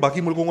दुनिया के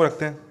बाकी मुल्कों को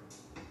रखते हैं,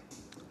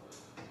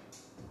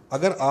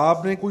 अगर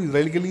आपने कोई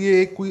इसराइल के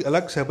लिए एक कोई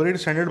अलग सेपरेट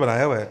स्टैंडर्ड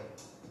बनाया हुआ है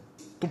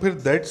तो फिर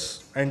दैट्स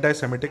एंटी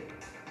सेमेटिक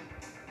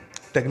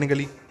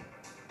टेक्निकली।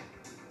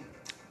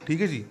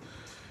 ठीक है जी।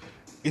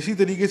 इसी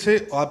तरीके से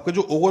आपका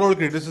जो ओवरऑल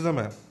क्रिटिसिज्म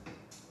है,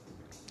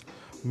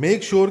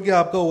 मेक श्योर कि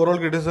आपका ओवरऑल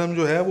क्रिटिसिज्म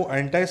जो है वो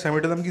एंटी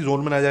सेमिटिज्म की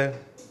जोन में ना जाए।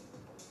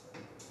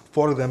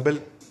 फॉर एग्जांपल,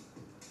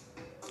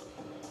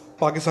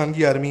 पाकिस्तान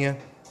की आर्मी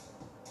है,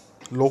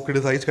 लोग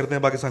क्रिटिसाइज करते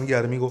हैं पाकिस्तान की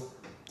आर्मी को,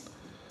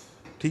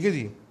 ठीक है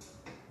जी,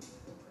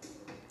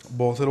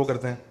 बहुत से लोग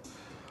करते हैं,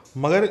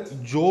 मगर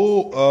जो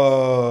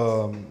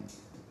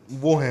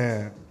वो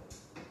हैं,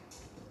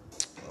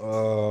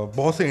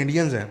 बहुत से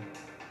इंडियंस हैं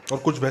और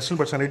कुछ वेस्टर्न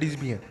पर्सनालिटीज़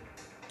भी हैं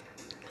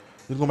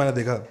जिनको मैंने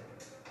देखा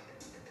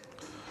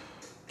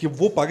कि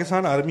वो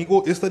पाकिस्तान आर्मी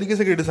को इस तरीके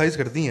से क्रिटिसाइज़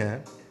करती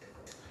हैं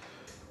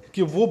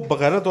कि वो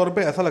बकायदा तौर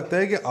पे ऐसा लगता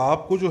है कि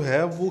आपको जो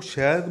है वो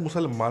शायद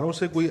मुसलमानों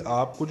से कोई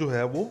आपको जो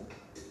है वो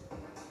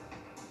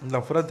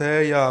नफ़रत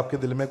है या आपके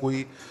दिल में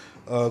कोई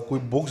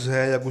बुग्स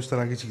है या कुछ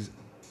तरह की चीज़।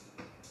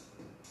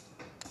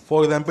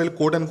 For example,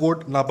 coat and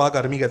quote नापाक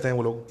आर्मी कहते हैं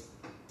वो लोग,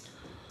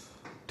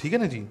 ठीक है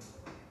ना जी।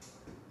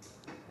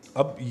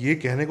 अब ये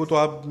कहने को तो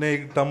आपने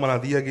एक टर्म बना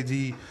दिया कि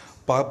जी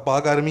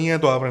पाक आर्मी है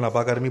तो आपने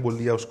नापाक आर्मी बोल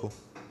दिया उसको,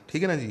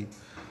 ठीक है ना जी।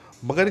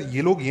 मगर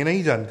ये लोग ये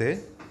नहीं जानते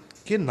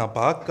कि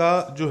नापाक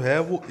का जो है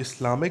वो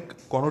इस्लामिक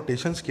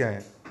कॉनोटेशंस क्या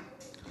हैं।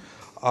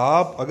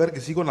 आप अगर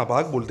किसी को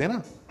नापाक बोलते हैं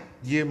ना,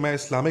 ये मैं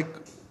इस्लामिक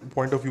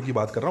पॉइंट ऑफ व्यू की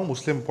बात कर रहा हूँ,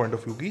 मुस्लिम पॉइंट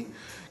ऑफ व्यू की,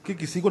 कि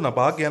किसी को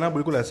नापाक कहना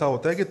बिल्कुल ऐसा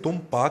होता है कि तुम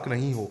पाक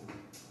नहीं हो,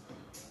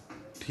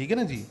 ठीक है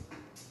ना जी।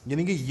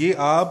 यानी कि ये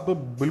आप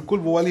बिल्कुल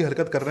वो वाली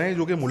हरकत कर रहे हैं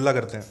जो कि मुल्ला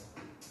करते हैं।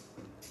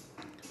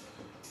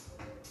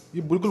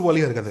 ये बिल्कुल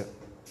वाली हरकत है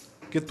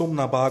कि तुम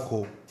नापाक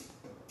हो,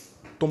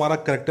 तुम्हारा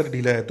करेक्टर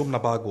ढीला है, तुम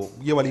नापाक हो,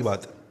 ये वाली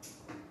बात है।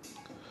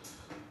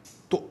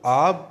 तो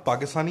आप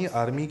पाकिस्तानी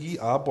आर्मी की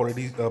आप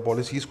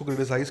पॉलिसीज़ को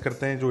क्रिटिसाइज़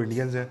करते हैं जो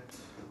इंडियंस हैं,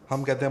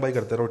 हम कहते हैं भाई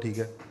करते रहो, ठीक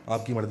है,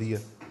 आपकी मर्जी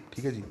है,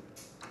 ठीक है जी।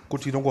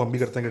 कुछ चीज़ों को हम भी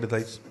करते हैं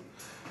क्रिटिसाइज़,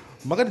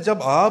 मगर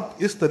जब आप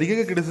इस तरीके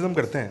के क्रिटिसिज्म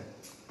करते हैं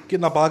कि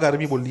नापाक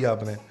आर्मी बोल दिया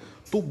आपने,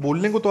 तो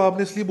बोलने को तो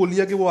आपने इसलिए बोल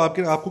दिया कि वो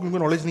आपको क्योंकि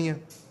नॉलेज नहीं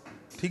है,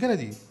 ठीक है ना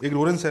जी,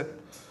 इग्नोरेंस है,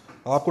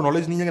 आपको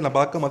नॉलेज नहीं है कि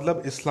नापाक का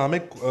मतलब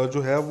इस्लामिक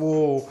जो है वो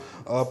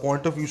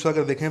पॉइंट ऑफ व्यू से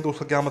अगर देखें तो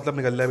उसका क्या मतलब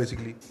निकल रहा है।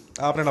 बेसिकली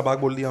आपने नापाक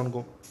बोल दिया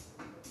उनको,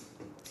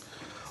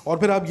 और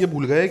फिर आप ये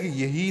भूल गए कि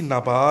यही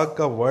नापाक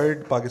का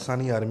वर्ड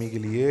पाकिस्तानी आर्मी के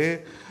लिए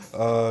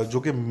जो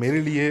कि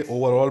मेरे लिए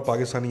ओवरऑल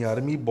पाकिस्तानी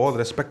आर्मी बहुत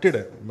रेस्पेक्टेड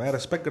है, मैं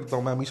रेस्पेक्ट करता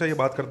हूँ। मैं हमेशा ये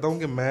बात करता हूँ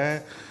कि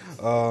मैं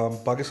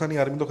पाकिस्तानी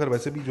आर्मी तो खैर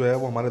वैसे भी जो है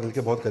वो हमारे दिल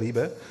के बहुत करीब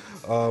है,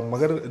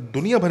 मगर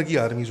दुनिया भर की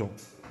आर्मीज़ हो,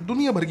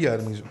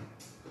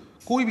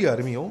 कोई भी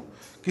आर्मी हो,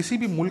 किसी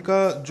भी मुल्क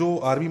का जो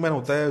आर्मी मैन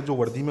होता है, जो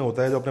वर्दी में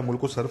होता है, जो अपने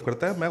मुल्क को सर्व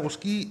करता है, मैं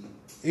उसकी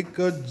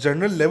एक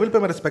जनरल लेवल पे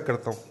मैं रिस्पेक्ट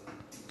करता हूँ,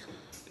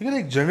 ठीक है ना।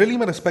 एक जनरली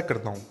मैं रिस्पेक्ट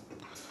करता हूँ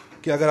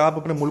कि अगर आप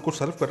अपने मुल्क को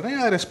सर्व कर रहे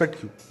हैं, आई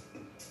रेस्पेक्ट यू,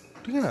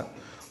 ठीक है ना।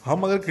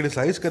 हम अगर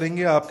क्रिटिसाइज़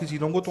करेंगे आपकी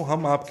चीज़ों को तो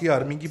हम आपकी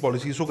आर्मी की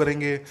पॉलिसीज़ को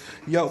करेंगे,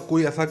 या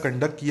कोई ऐसा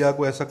कंडक्ट किया,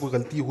 कोई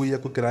गलती हुई या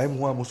कोई क्राइम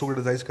हुआ, हम उसको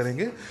क्रिटिसाइज़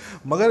करेंगे।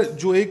 मगर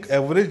जो एक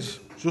एवरेज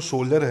जो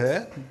सोल्जर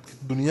है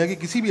दुनिया की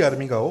किसी भी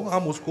आर्मी का हो,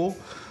 हम उसको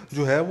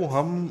जो है वो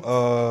हम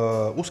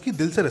उसकी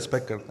दिल से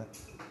रिस्पेक्ट करते हैं,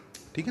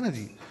 ठीक है ना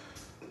जी।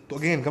 तो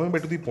again coming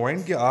back to the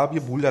point कि आप ये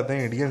भूल जाते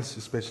हैं, इंडियंस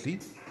स्पेशली,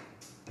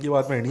 ये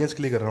बात मैं इंडियंस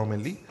के लिए कर रहा हूँ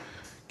मेनली,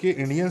 कि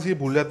इंडियंस ये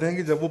भूल जाते हैं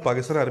कि जब वो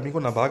पाकिस्तान आर्मी को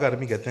नापाक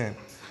आर्मी कहते हैं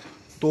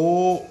तो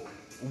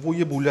वो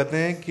ये भूल जाते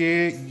हैं कि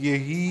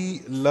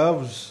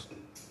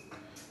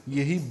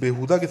यही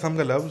बेहुदा किस्म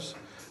का लफ्ज़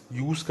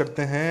यूज़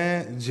करते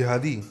हैं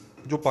जिहादी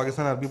जो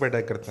पाकिस्तान आर्मी पर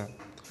अटैक करते हैं,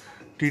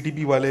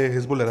 टीटीपी वाले,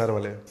 हिजबुल अहरार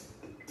वाले,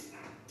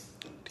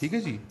 ठीक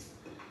है जी।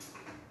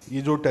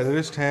 ये जो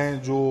टेररिस्ट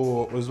हैं जो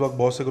इस वक्त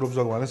बहुत से ग्रुप्स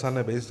जो अफगानिस्तान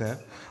में बेस्ड हैं,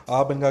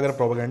 आप इनका अगर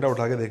प्रोपेगेंडा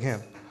उठा के देखें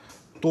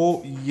तो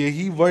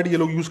यही वर्ड ये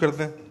लोग यूज़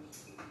करते हैं,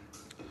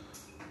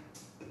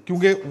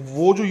 क्योंकि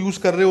वो जो यूज़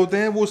कर रहे होते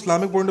हैं वो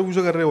इस्लामिक पॉइंट ऑफ व्यू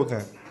से कर रहे होते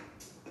हैं।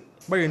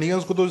 भाई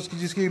इंडियंस को तो इसकी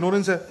चीज़ की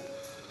इग्नोरेंस है,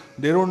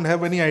 they don't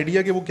have any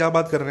idea कि वो क्या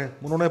बात कर रहे हैं।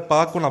 उन्होंने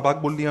पाक को नापाक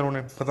बोल दिया,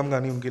 उन्होंने ख़त्म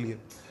कहानी उनके लिए।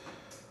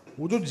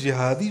 वो जो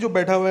जिहादी जो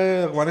बैठा हुआ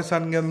है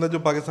अफगानिस्तान के अंदर, जो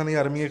पाकिस्तानी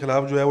आर्मी के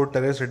ख़िलाफ़ जो है वो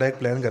टेररिस्ट अटैक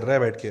प्लान कर रहा है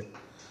बैठ के,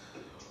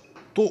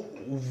 तो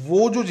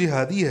वो जो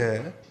जिहादी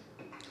है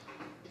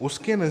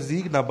उसके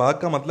नज़दीक नापाक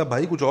का मतलब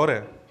भाई कुछ और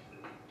है।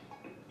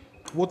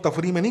 वो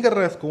तफरी में नहीं कर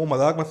रहा है इसको, वो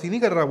मजाक मस्ती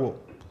नहीं कर रहा, वो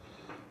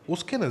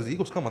उसके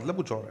नज़दीक उसका मतलब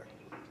कुछ और है,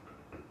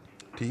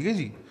 ठीक है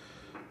जी।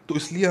 तो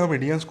इसलिए हम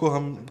इंडियंस को,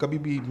 हम कभी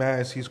भी,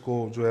 मैं इस चीज़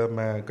को जो है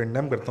मैं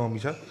कंडेम करता हूँ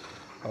हमेशा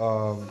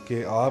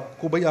कि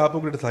आपको भाई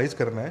आपको क्रिटिसाइज़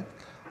करना है,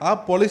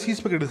 आप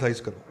पॉलिसीज़ पे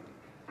क्रिटिसाइज़ करो।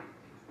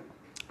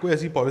 कोई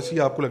ऐसी पॉलिसी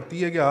आपको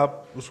लगती है कि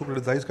आप उसको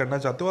क्रिटिसाइज़ करना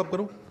चाहते हो, आप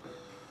करो,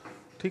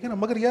 ठीक है ना।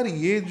 मगर यार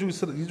ये जो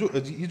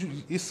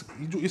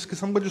इस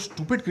किस्म का जो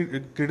स्टूपिड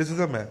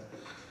क्रिटिसिज्म है,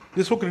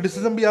 जिसको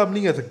क्रिटिसिज्म भी आप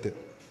नहीं कह सकते,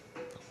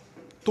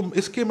 तो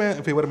इसके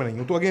मैं फेवर में नहीं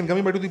हूँ। तो again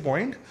coming back to the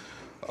point,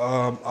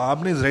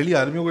 आपने इजरायली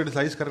आर्मी को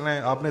क्रिटिसाइज़ करना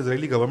है, आपने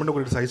इजरायली गवर्नमेंट को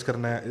क्रिटिसाइज़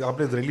करना है,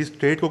 आपने इजरायली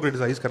स्टेट को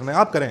क्रिटिसाइज़ करना है,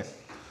 आप करें।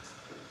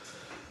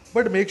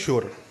 बट मेक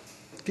श्योर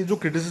कि जो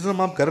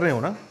क्रिटिसिज्म आप कर रहे हो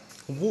ना,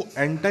 वो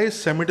एंटी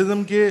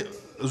सेमिटिज्म के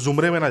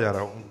जुमरे में ना जा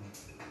रहा हो।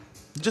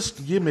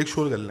 जस्ट ये मेक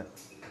श्योर कर लें।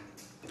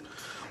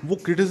 वो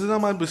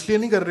क्रिटिसिज्म आप इसलिए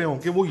नहीं कर रहे हो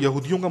कि वो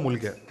यहूदियों का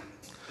मुल्क है।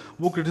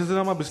 वो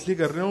क्रिटिसिज्म आप इसलिए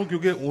कर रहे हो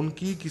क्योंकि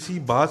उनकी किसी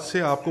बात से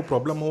आपको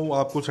प्रॉब्लम हो,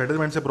 आपको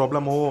सेटलमेंट से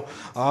प्रॉब्लम हो,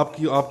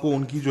 आपको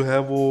उनकी जो है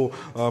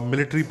वो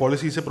मिलिट्री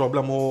पॉलिसी से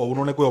प्रॉब्लम हो,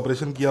 उन्होंने कोई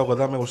ऑपरेशन किया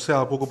गदा में उससे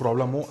आपको कोई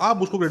प्रॉब्लम हो,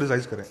 आप उसको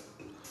क्रिटिसाइज करें।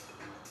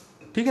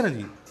 ठीक है ना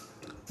जी।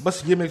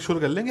 बस ये मेक श्योर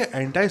कर लें कि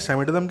एंटी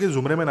सेमिटिज्म के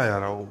जुमरे में ना जा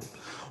रहा हो।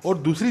 और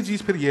दूसरी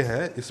चीज़ फिर ये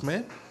है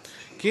इसमें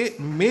कि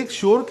मेक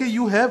श्योर कि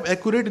यू हैव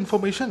एक्यूरेट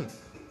इन्फॉर्मेशन,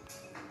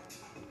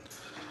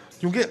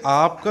 क्योंकि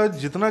आपका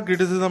जितना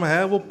क्रिटिसिज्म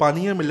है वो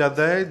पानी में मिल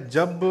जाता है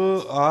जब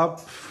आप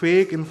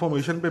फेक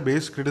इन्फॉर्मेशन पे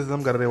बेस्ड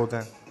क्रिटिसिज्म कर रहे होते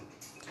हैं।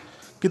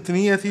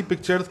 कितनी ऐसी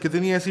पिक्चर्स,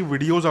 कितनी ऐसी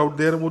वीडियोस आउट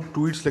देयर, वो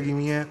ट्वीट्स लगी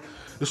हुई हैं,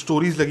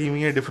 स्टोरीज लगी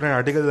हुई हैं, डिफरेंट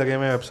आर्टिकल लगे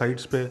हुए हैं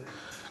वेबसाइट्स पे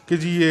कि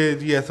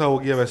जी ऐसा हो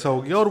गया वैसा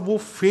हो गया, और वो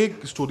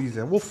फेक स्टोरीज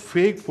हैं, वो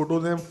फेक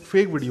फोटोज हैं,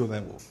 फेक वीडियोज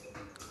हैं वो।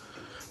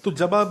 तो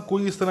जब आप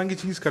कोई इस तरह की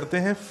चीज़ करते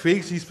हैं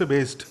फेक चीज़ पे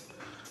बेस्ड,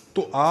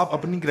 तो आप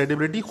अपनी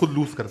क्रेडिबिलिटी खुद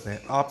लूज़ करते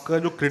हैं। आपका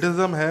जो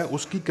क्रिटिसिज्म है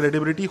उसकी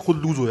क्रेडिबिलिटी खुद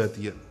लूज़ हो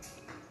जाती है।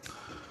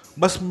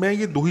 बस मैं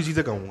ये दो ही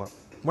चीज़ें कहूँगा,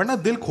 वरना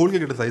दिल खोल के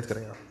क्रिटिसाइज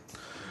करेंगे।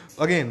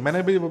 अगेन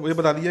मैंने भी ये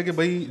बता दिया कि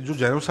भाई जो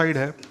जेनोसाइड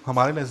है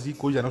हमारे नज़दीक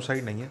कोई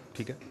जेनोसाइड नहीं है।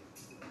 ठीक है,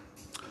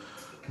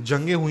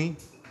 जंगें हुई,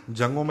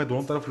 जंगों में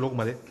दोनों तरफ लोग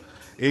मरे।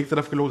 एक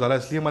तरफ के लोग ज़्यादा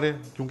इसलिए मरे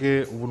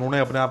क्योंकि उन्होंने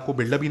अपने आप को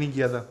बिल्डअप ही नहीं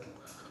किया था।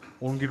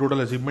 उनकी टोटल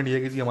अचीवमेंट ये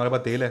है कि जी हमारे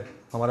पास तेल है,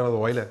 हमारे पास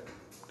ऑयल है।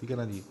 ठीक है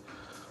ना जी,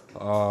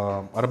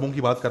 अरबों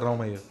की बात कर रहा हूँ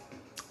मैं ये।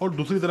 और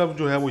दूसरी तरफ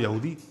जो है वो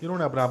यहूदी,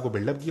 जिन्होंने अपने आप को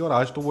बिल्डअप किया, और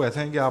आज तो वो ऐसे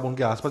हैं कि आप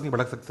उनके आसपास नहीं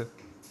भटक सकते।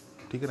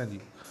 ठीक है ना जी।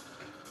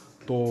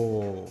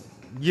 तो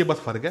ये बस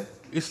फ़र्क है।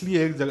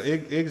 इसलिए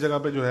एक जगह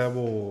पे जो है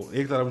वो,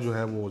 एक तरफ जो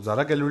है वो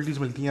ज़्यादा कैलोरिटीज़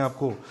मिलती हैं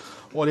आपको,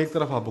 और एक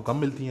तरफ आपको कम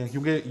मिलती हैं।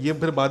 क्योंकि ये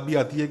फिर बात भी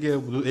आती है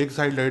कि एक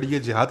साइड लड़ रही है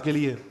जिहाद के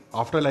लिए,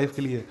 आफ्टर लाइफ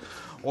के लिए,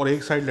 और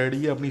एक साइड लड़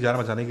रही है अपनी जान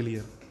बचाने के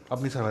लिए,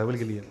 अपनी सर्वाइवल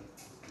के लिए।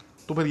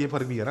 तो फिर ये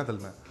फ़र्क भी है ना असल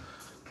में।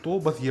 तो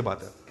बस ये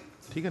बात है।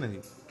 ठीक है ना जी।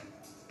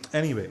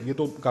 एनीवे, ये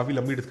तो काफ़ी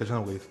लंबी डिस्कशन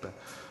हो गई इस पर,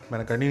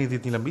 मैंने करनी नहीं थी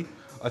इतनी लंबी।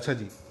 अच्छा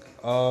जी,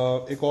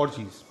 एक और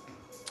चीज़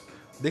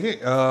देखिए,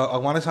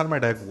 अफगानिस्तान में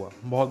अटैक हुआ,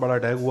 बहुत बड़ा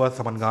अटैक हुआ।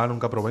 समनगान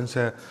उनका प्रोविंस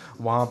है,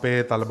 वहाँ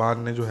पे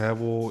तालिबान ने जो है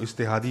वो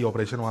इस्तेहादी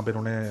ऑपरेशन वहाँ पे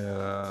उन्होंने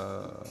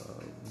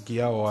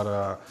किया,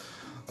 और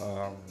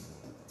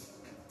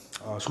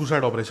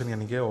सुसाइड ऑपरेशन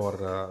यानी कि, और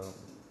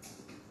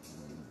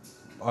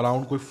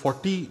अराउंड कोई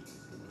 40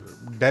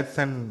 डेथ्स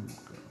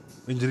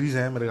एंड इंजरीज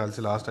हैं मेरे ख्याल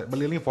से लास्ट है,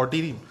 बल्कि नहीं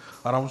 40 नहीं,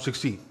 अराउंड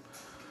 60।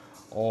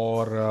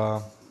 और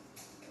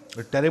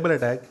टेरेबल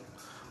अटैक।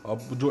 अब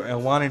जो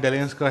अफगान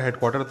इंटेलिजेंस का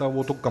हेडक्वार्टर था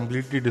वो तो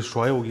कम्प्लीटली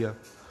डिस्ट्रॉय हो गया,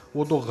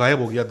 वो तो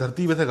गायब हो गया,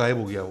 धरती पे से गायब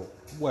हो गया।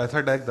 वो ऐसा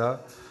अटैक था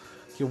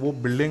कि वो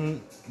बिल्डिंग,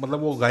 मतलब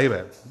वो गायब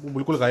है, वो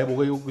बिल्कुल गायब हो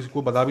गई। वो किसी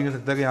को बता भी नहीं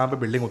सकता कि यहाँ पे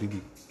बिल्डिंग होती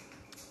थी।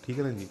 ठीक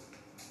है ना जी।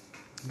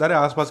 दारे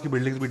आसपास की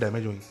बिल्डिंग्स भी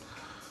डैमेज हुई।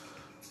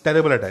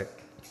 Terrible attack.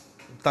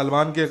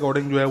 तालिबान के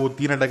अकॉर्डिंग जो है वो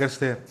 3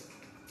 अटैकर्स थे,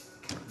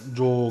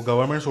 जो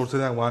गवर्नमेंट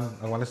सोर्सेज हैं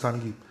अफगानिस्तान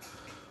की,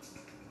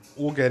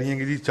 वो कह रही हैं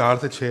कि जी 4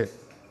 से 6,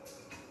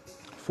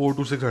 4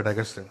 to 6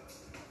 अटैकर्स थे।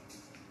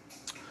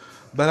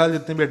 बहरहाल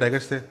जितने भी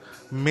अटैकर्स थे,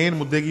 मेन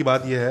मुद्दे की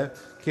बात यह है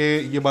कि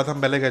ये बात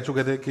हम पहले कह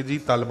चुके थे कि जी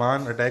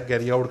तालिबान अटैक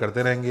कैरी आउट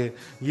करते रहेंगे,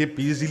 ये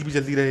पीस डील भी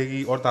चलती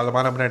रहेगी, और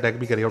तालिबान अपने अटैक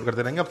भी कैरी आउट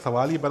करते रहेंगे। अब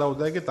सवाल ये पैदा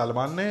होता है कि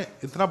तालिबान ने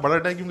इतना बड़ा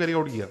अटैक क्यों कैरी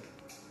आउट किया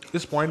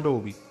इस पॉइंट पे, वो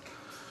भी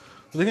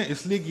तो देखें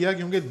इसलिए किया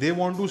क्योंकि they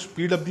want to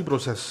speed up the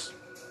process.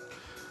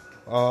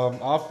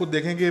 आपको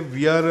देखेंगे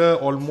we are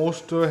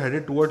almost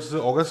headed towards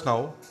August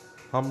now.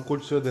 हम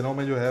कुछ दिनों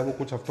में जो है वो,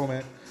 कुछ हफ्तों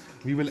में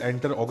we will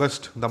enter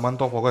August, the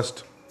month of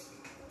अगस्त,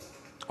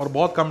 और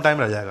बहुत कम टाइम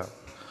रह जाएगा।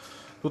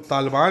 तो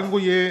तालिबान को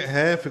ये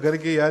है फिक्र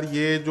कि यार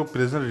ये जो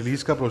प्रिजनर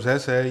रिलीज़ का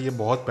प्रोसेस है ये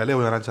बहुत पहले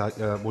हो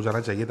जाना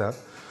चाहिए था,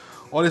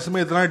 और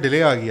इसमें इतना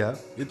डिले आ गया,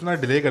 इतना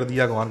डिले कर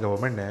दिया अफगान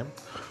गवर्नमेंट ने।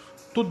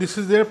 तो this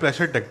is there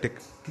pressure tactic,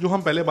 जो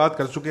हम पहले बात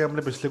कर चुके हैं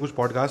अपने पिछले कुछ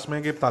पॉडकास्ट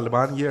में कि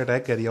तालिबान ये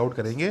अटैक कैरी आउट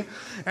करेंगे,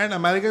 and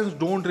American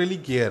don't really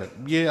care.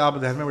 ये आप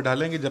ध्यान में बिठा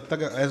लें कि जब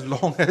तक as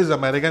long as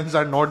American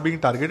are not being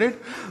targeted,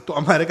 तो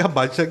अमेरिका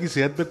बादशाह की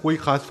सेहत पे कोई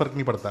खास फर्क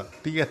नहीं पड़ता।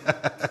 ठीक है।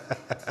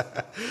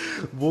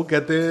 वो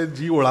कहते हैं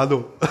जी उड़ा दो,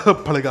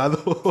 फड़का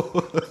दो।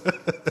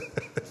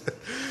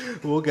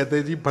 वो कहते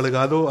हैं जी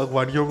भड़का दो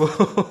अफगानियों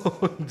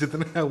को।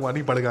 जितने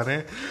अफगानी भड़काने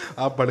हैं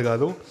आप भड़का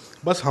दो,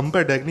 बस हम पे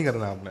अटैक नहीं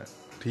करना आपने।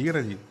 ठीक है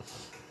ना जी।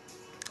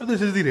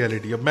 This is the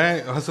reality. अब मैं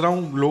हंस रहा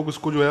हूँ, लोग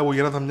उसको जो है वो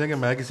ये ना समझें कि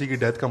मैं किसी की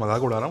डेथ का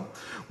मजाक उड़ा रहा हूँ,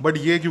 बट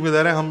ये क्योंकि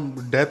ज़रा है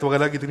हम डेथ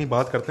वगैरह की इतनी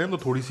बात करते हैं तो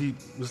थोड़ी सी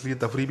इसलिए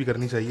तफरी भी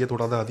करनी चाहिए,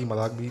 थोड़ा सा हंसी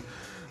मजाक भी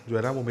जो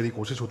है ना वो मेरी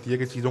कोशिश होती है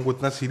कि चीज़ों को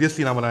इतना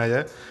सीरियसली ना बनाया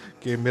जाए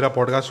कि मेरा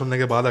पॉडकास्ट सुनने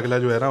के बाद अगला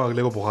जो है ना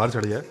अगले को बुखार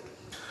चढ़ जाए।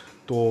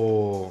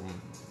 तो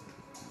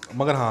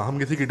मगर हाँ, हम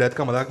किसी की डेथ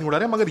का मजाक नहीं उड़ा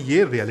रहे, मगर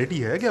ये रियलिटी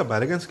है कि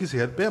अमेरिकन की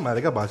सेहत पे,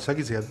 अमेरिका बादशाह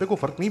की सेहत पे कोई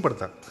फ़र्क नहीं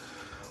पड़ता।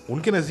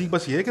 उनके नज़दीक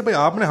बस ये है कि भाई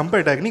आपने हम पे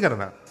अटैक नहीं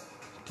करना।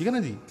 ठीक है ना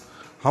जी,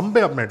 हम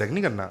पे अपना अटैक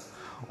नहीं करना,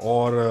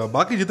 और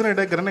बाकी जितने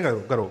अटैक करने का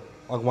करो,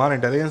 अफगान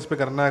इंटेलिजेंस पे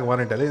करना है,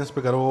 अफगान इंटेलिजेंस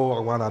पे करो,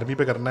 अफगान आर्मी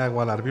पे करना है,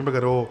 अफगान आर्मी पे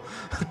करो,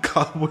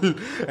 काबुल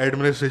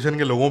एडमिनिस्ट्रेशन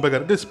के लोगों पे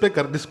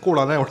कर, जिसको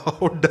उड़ाना है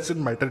उड़ाओ,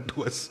 डजंट मैटर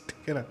टू अस,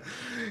 ठीक है ना।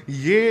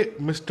 ये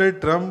मिस्टर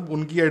ट्रम्प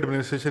उनकी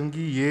एडमिनिस्ट्रेशन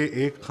की ये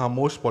एक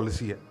खामोश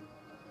पॉलिसी है।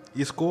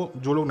 इसको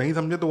जो लोग नहीं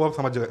समझे तो वो आप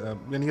समझ,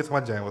 यानी कि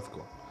समझ जाएं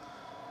उसको।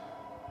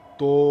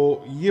 तो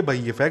ये भाई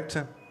ये फैक्ट्स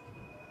हैं,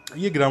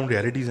 ये ग्राउंड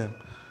रियलिटीज़ हैं।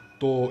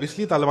 तो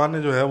इसलिए तालिबान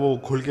ने जो है वो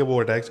खुल के वो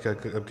अटैक्स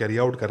कैरी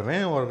आउट कर रहे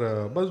हैं। और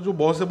बस जो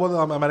बहुत से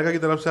बहुत अमेरिका की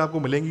तरफ से आपको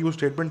मिलेंगी वो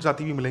स्टेटमेंट्स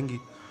आती भी मिलेंगी,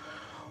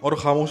 और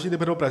खामोशी से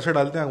फिर वो प्रेशर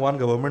डालते हैं अफगान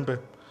गवर्नमेंट पे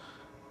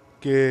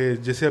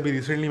कि जैसे अभी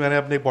रिसेंटली मैंने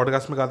अपने एक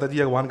पॉडकास्ट में कहा था जी,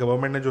 अफगान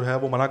गवर्नमेंट ने जो है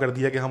वो मना कर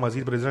दिया कि हम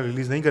मजीद प्रेसिडेंट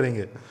रिलीज़ नहीं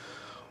करेंगे।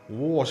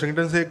 वो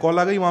वाशिंगटन से एक कॉल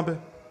आ गई वहाँ पे,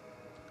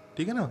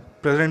 ठीक है ना,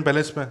 प्रेसिडेंट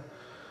पैलेस में,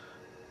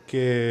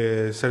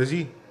 कि sir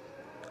ji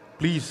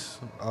please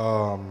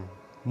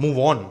move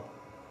on,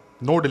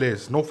 no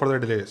delays, no further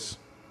delays,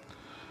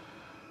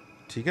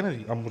 ठीक है ना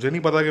जी। अब मुझे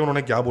नहीं पता कि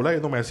उन्होंने क्या बोला, ये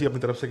तो मैं ऐसे ही अपनी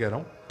तरफ से कह रहा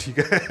हूँ, ठीक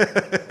है।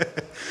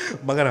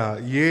 मगर हाँ,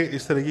 ये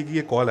इस तरीके की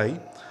ये कॉल आई।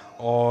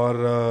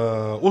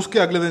 और उसके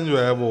अगले दिन जो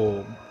है वो,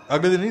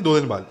 अगले दिन नहीं 2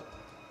 दिन बाद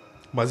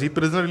मजीद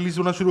प्रिजनर रिलीज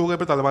होना शुरू हो गए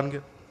पे तालिबान के,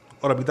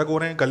 और अभी तक हो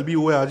रहे हैं। कल भी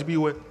हुए, आज भी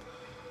हुए,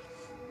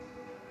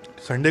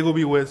 संडे को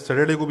भी हुए,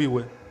 सैटरडे को भी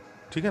हुए,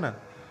 ठीक है ना।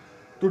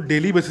 तो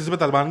डेली बेसिस पे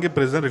तालिबान के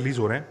प्रिजनर रिलीज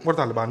हो रहे हैं, और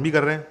तालिबान भी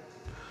कर रहे हैं।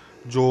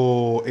 जो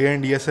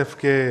ANDSF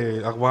के,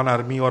 अफगान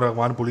आर्मी और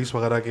अफगान पुलिस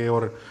वगैरह के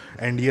और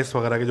NDS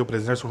वगैरह के जो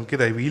प्रिजनर्स उनके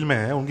तहवील में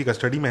हैं, उनकी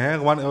कस्टडी में हैं,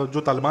 अफगान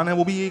जो तालिबान है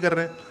वो भी यही कर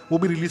रहे हैं, वो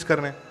भी रिलीज़ कर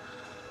रहे हैं।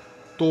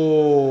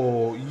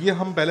 तो ये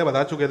हम पहले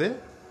बता चुके थे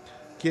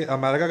कि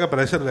अमेरिका का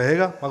प्रेशर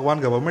रहेगा अफगान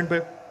गवर्नमेंट पे।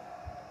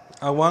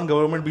 अफगान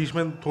गवर्नमेंट बीच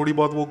में थोड़ी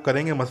बहुत वो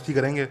करेंगे, मस्ती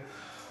करेंगे,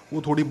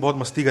 वो थोड़ी बहुत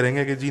मस्ती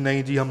करेंगे कि जी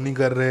नहीं जी हम नहीं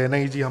कर रहे,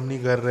 नहीं जी हम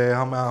नहीं कर रहे,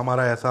 हम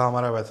हमारा ऐसा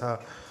हमारा वैसा।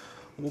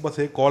 वो बस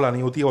एक कॉल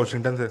आनी होती है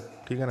वाशिंगटन से,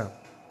 ठीक है ना,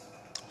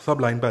 सब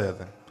लाइन पे आ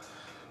जाते हैं।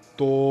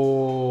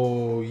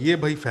 तो ये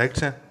भाई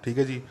फैक्ट्स हैं, ठीक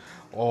है जी।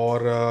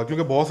 और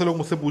क्योंकि बहुत से लोग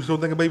मुझसे पूछ रहे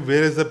होते हैं कि भाई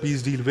where is the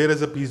peace deal, where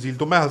is the peace deal,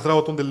 तो मैं हंस रहा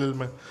होता हूँ दिल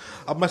में।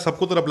 अब मैं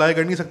सबको तो रिप्लाई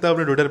कर नहीं सकता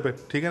अपने ट्विटर पे,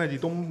 ठीक है ना जी।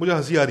 तो मुझे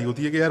हंसी आ रही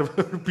होती है कि यार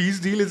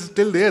peace deal is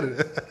still there.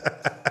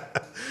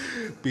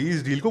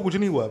 Peace deal को कुछ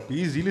नहीं हुआ,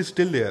 peace deal is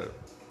still there,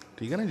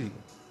 ठीक है ना जी।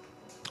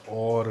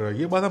 और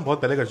ये बात हम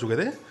बहुत पहले कर चुके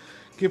थे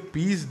कि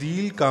पीस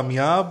डील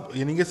कामयाब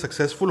यानी कि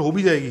सक्सेसफुल हो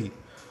भी जाएगी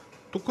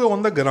तो कोई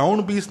ऑन द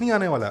ग्राउंड पीस नहीं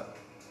आने वाला,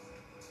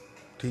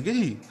 ठीक है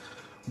जी।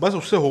 बस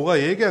उससे होगा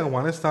ये कि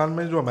अफगानिस्तान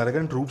में जो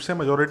अमेरिकन ट्रूप्स हैं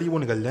मेजॉरिटी वो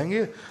निकल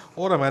जाएंगे,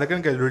 और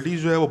अमेरिकन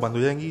कैजुअलिटीज़ जो है वो बंद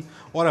हो जाएंगी।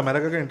 और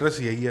अमेरिका का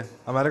इंटरेस्ट यही है,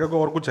 अमेरिका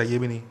को और कुछ चाहिए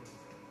भी नहीं।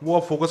 वो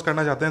अब फोकस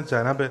करना चाहते हैं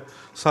चाइना पे,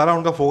 सारा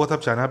उनका फोकस अब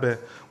चाइना पे है।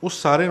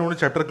 उस सारे उन्होंने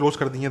चैप्टर क्लोज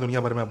कर दिए हैं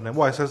दुनिया भर में अपने,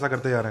 वो ऐसा ऐसा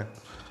करते जा रहे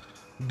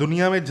हैं।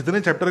 दुनिया में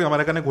जितने चैप्टर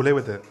अमेरिका ने खुले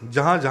हुए थे,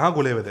 जहाँ जहाँ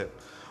खुले हुए थे,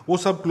 वो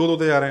सब क्लोज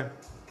होते जा रहे हैं,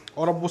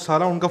 और अब वो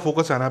सारा उनका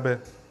फोकस चाइना पे,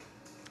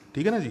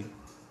 ठीक है ना जी।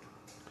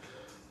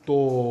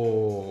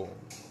 तो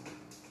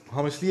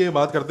हम इसलिए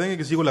बात करते हैं कि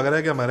किसी को लग रहा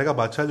है कि अमेरिका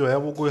बादशाह जो है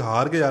वो कोई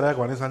हार के जा रहा है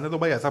अफगानिस्तान से, तो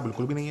भाई ऐसा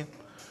बिल्कुल भी नहीं है।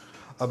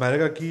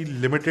 अमेरिका की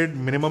लिमिटेड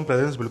मिनिमम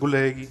प्रेजेंस बिल्कुल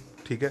रहेगी,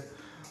 ठीक है।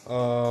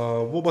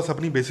 वो बस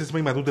अपनी बेसिस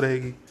में ही महदूद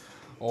रहेगी,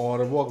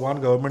 और वो अफगान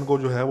गवर्नमेंट को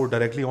जो है वो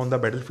directly on the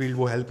battlefield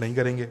वो हेल्प नहीं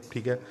करेंगे,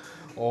 ठीक है।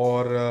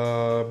 और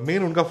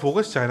मेन उनका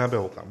फोकस चाइना पे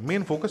होगा,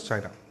 मेन फोकस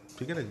चाइना,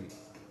 ठीक है ना जी,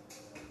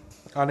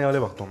 आने वाले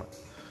वक्तों में।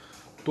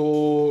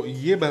 तो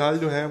ये बहरहाल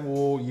जो है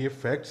वो ये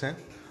फैक्ट्स हैं।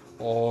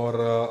 और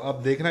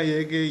अब देखना ये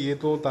है कि ये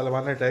तो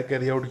तालिबान ने अटैक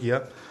कैरी आउट किया,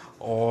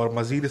 और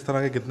मज़ीद इस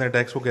तरह के कितने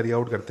अटैक्स को कैरी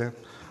आउट करते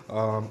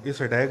हैं।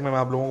 इस अटैक में मैं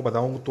आप लोगों को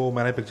बताऊं तो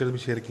मैंने पिक्चर्स भी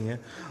शेयर की हैं।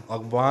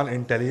 अफगान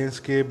इंटेलिजेंस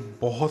के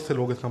बहुत से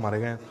लोग इसमें मारे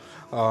गए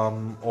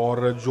हैं,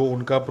 और जो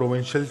उनका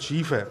प्रोविंशियल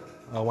चीफ है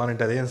अफगान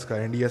इंटेलिजेंस का,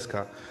 NDS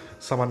का,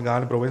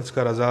 समनगान प्रोविंस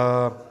का,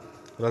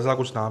 रज़ा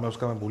कुछ नाम है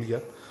उसका, मैं भूल गया,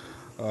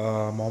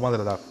 मोहम्मद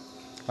रज़ा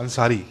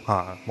अंसारी,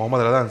 हाँ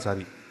मोहम्मद रज़ा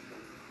अंसारी,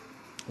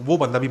 वो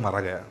बंदा भी मारा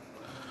गया है।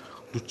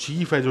 जो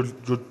चीफ है,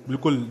 जो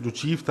बिल्कुल जो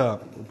चीफ था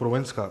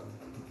प्रोविंस का,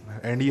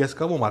 NDS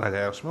का, वो मारा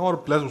गया है उसमें। और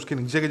प्लस उसके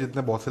नीचे के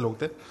जितने बहुत से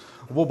लोग थे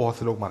वो बहुत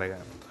से लोग मारे गए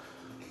हैं।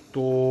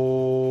 तो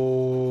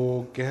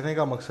कहने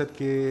का मकसद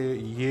कि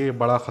ये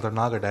बड़ा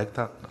ख़तरनाक अटैक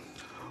था,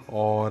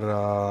 और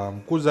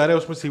कुछ ज़ाहिर है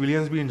उसमें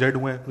सिविलियंस भी इंजर्ड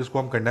हुए हैं, जिसको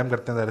हम कंडेम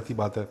करते हैं, ज़ाहिर सी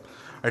बात है।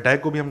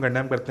 अटैक को भी हम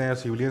कंडेम करते हैं,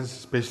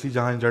 सिविलियंस स्पेशली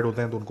जहाँ इंजर्ड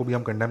होते हैं तो उनको भी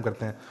हम कंडेम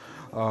करते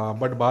हैं।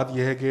 बट बात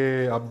यह है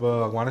कि अब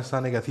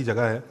अफगानिस्तान एक ऐसी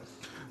जगह है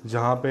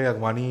जहाँ पे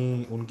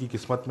अफगानी उनकी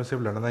किस्मत में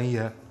सिर्फ लड़ना ही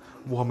है,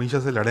 वो हमेशा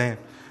से लड़ें,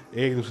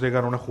 एक दूसरे का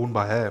उन्होंने खून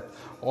बहाया है,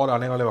 और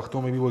आने वाले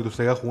वक्तों में भी वो एक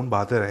दूसरे का खून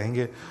बहाते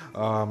रहेंगे।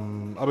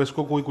 अब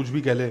इसको कोई कुछ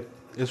भी कह ले,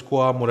 इसको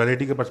आप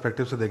मोरालिटी के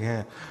पर्सपेक्टिव से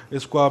देखें,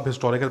 इसको आप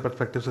हिस्टोरिकल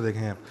पर्सपेक्टिव से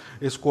देखें,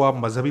 इसको आप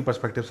मजहबी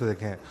पर्सपेक्टिव से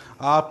देखें,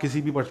 आप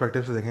किसी भी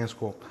पर्सपेक्टिव से देखें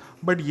इसको,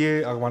 बट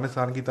ये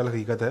अफगानिस्तान की तल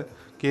हकीकत है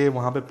कि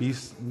वहाँ पे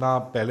पीस ना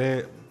पहले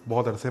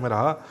बहुत अरसे में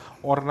रहा,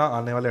 और ना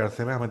आने वाले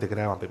अरसे में हमें दिख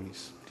रहा है वहाँ पे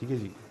पीस, ठीक है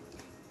जी।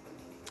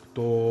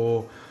 तो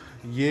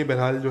ये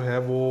बहरहाल जो है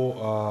वो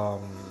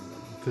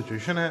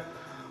सिचुएशन है।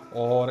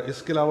 और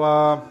इसके अलावा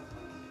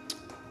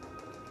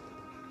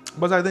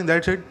बस I think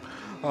that's it.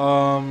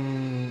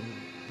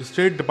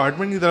 State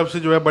department की तरफ से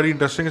जो है बड़ी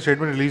इंटरेस्टिंग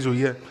स्टेटमेंट रिलीज़ हुई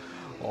है,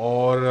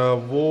 और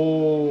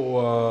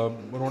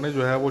उन्होंने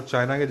जो है वो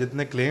चाइना के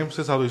जितने क्लेम्स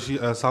थे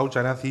साउथ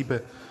चाइना सी पे,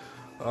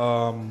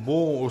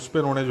 वो उस पर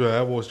उन्होंने जो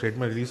है वो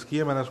स्टेटमेंट रिलीज़ की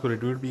है। मैंने उसको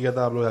रिट्वीट भी किया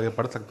था, आप लोग आगे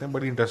पढ़ सकते हैं।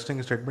 बड़ी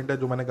इंटरेस्टिंग स्टेटमेंट है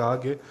जो मैंने कहा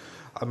कि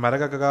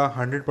अमेरिका का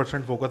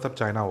 100% फोकस अब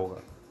चाइना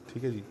होगा।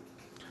 ठीक है जी।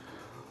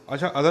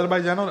 अच्छा,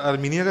 अज़रबैजान और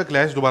अर्मीनिया का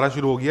क्लैश दोबारा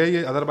शुरू हो गया है।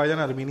 ये अज़रबैजान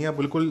अर्मीनिया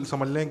बिल्कुल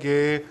समझ लें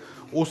कि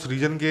उस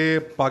रीजन के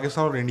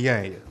पाकिस्तान और इंडिया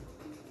हैं ये।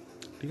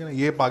 ठीक है ना,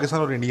 ये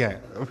पाकिस्तान और इंडिया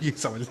है, अब ये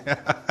समझ लें।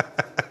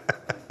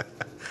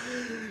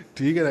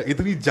 ठीक है ना,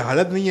 इतनी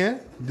जहालत नहीं है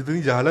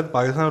जितनी जहालत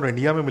पाकिस्तान और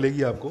इंडिया में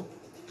मिलेगी आपको।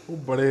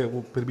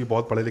 वो फिर भी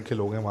बहुत पढ़े लिखे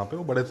लोग हैं वहाँ पे,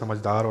 वो बड़े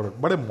समझदार और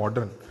बड़े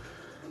मॉडर्न,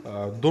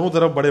 दोनों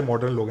तरफ बड़े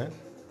मॉडर्न लोग हैं।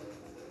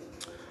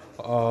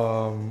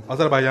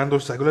 अज़रबैजान तो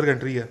सेकुलर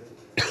कंट्री है,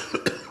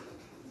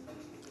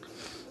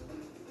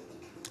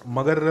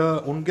 मगर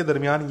उनके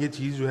दरमियान ये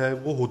चीज़ जो है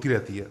वो होती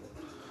रहती है।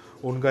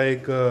 उनका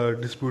एक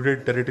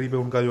डिस्प्यूटेड टेरिटरी पे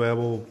उनका जो है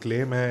वो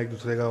क्लेम है एक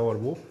दूसरे का, और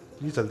वो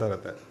ये चलता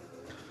रहता है।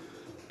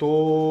 तो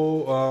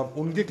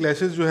उनके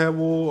क्लैशेस जो है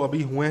वो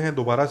अभी हुए हैं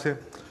दोबारा से।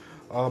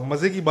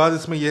 मज़े की बात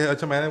इसमें यह है,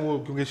 अच्छा मैंने वो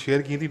क्योंकि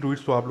शेयर की थी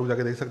ट्वीट्स, तो आप लोग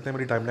जाके देख सकते हैं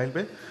मेरी टाइमलाइन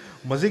पे।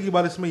 मज़े की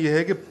बात इसमें यह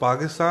है कि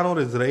पाकिस्तान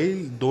और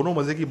इसराइल दोनों,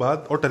 मज़े की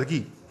बात, और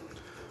टर्की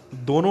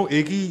दोनों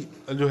एक ही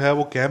जो है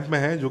वो कैंप में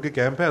है, जो कि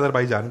कैंप है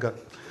अज़रबैजान का।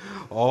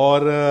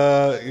 और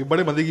ये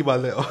बड़े मज़े की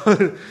बात है।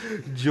 और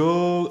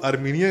जो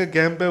अर्मीनिया का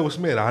कैंप है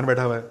उसमें ईरान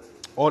बैठा हुआ है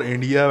और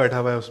इंडिया बैठा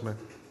हुआ है उसमें।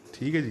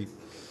 ठीक है जी।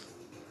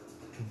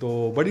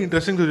 तो बड़ी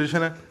इंटरेस्टिंग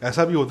सिचुएशन है।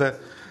 ऐसा भी होता है,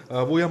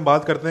 वही हम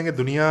बात करते हैं कि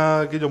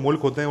दुनिया के जो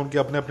मुल्क होते हैं उनके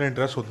अपने अपने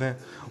इंटरेस्ट होते हैं,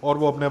 और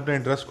वो अपने अपने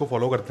इंटरेस्ट को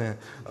फॉलो करते हैं।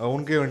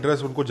 उनके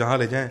इंटरेस्ट उनको जहाँ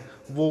ले जाएं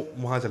वो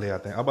वहाँ चले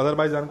जाते हैं। अब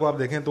अज़रबैजान को आप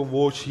देखें तो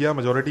वो शिया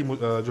मेजॉरिटी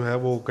जो है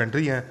वो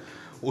कंट्री है।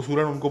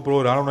 उसूलन उनको प्रो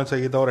ईरान होना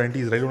चाहिए था और एंटी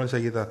इसराइल होना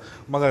चाहिए था,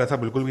 मगर ऐसा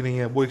बिल्कुल भी नहीं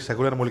है। वो एक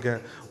सेकुलर मुल्क है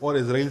और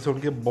इसराइल से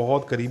उनके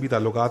बहुत करीबी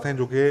ताल्लुकात हैं,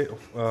 जो कि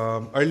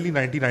अर्ली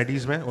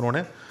 1990s में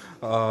उन्होंने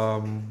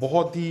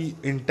बहुत ही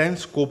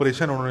इंटेंस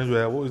कोऑपरेशन उन्होंने जो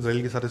है वो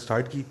इसराइल के साथ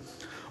स्टार्ट की।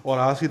 और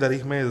आज की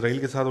तारीख में इसराइल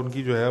के साथ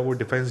उनकी जो है वो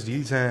डिफेंस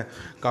डील्स हैं,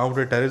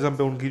 काउंटर टेररिज्म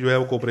पे उनकी जो है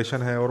वो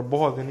कोऑपरेशन है, और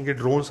बहुत, यानी कि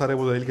ड्रोन सारे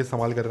वो इसराइल के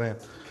इस्तेमाल कर रहे हैं।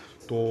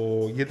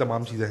 तो ये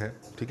तमाम चीज़ें हैं।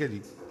 ठीक है जी।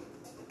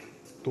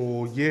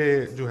 तो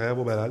ये जो है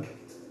वो बहरहाल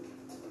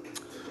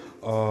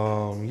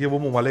ये वो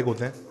ममालिक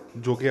होते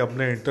हैं जो कि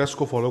अपने इंटरेस्ट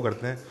को फॉलो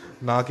करते हैं,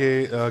 ना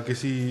कि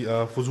किसी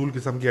फजूल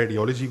किस्म की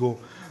आइडियोलॉजी को,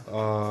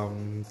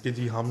 कि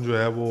जी हम जो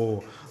है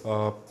वो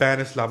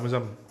पैन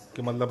इस्लामिज़म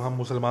कि मतलब हम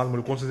मुसलमान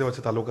मुल्कों से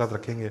अच्छे ताल्लुकात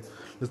रखेंगे।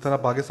 जिस तरह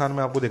पाकिस्तान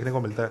में आपको देखने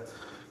को मिलता है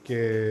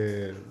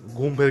कि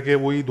घूम फिर के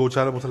वही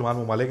 2-4 मुसलमान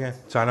ममालिक हैं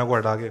चाइना को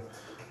हटा के,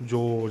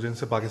 जो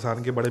जिनसे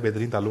पाकिस्तान के बड़े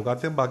बेहतरीन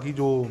ताल्लुकात हैं। बाकी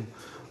जो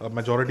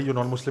मेजॉरिटी जो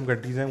नॉन मुस्लिम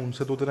कंट्रीज़ हैं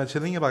उनसे तो उतने अच्छे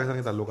नहीं है पाकिस्तान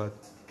के ताल्लुकात,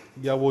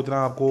 या वो इतना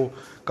आपको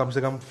कम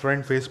से कम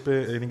फ्रंट फेस पे,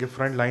 यानी कि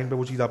फ्रंट लाइन पे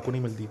वो चीज़ आपको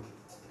नहीं मिलती।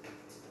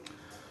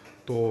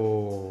 तो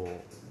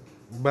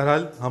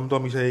बहरहाल हम तो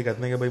हमेशा यही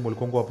कहते हैं कि भाई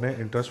मुल्कों को अपने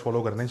इंटरेस्ट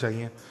फॉलो करने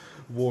चाहिए।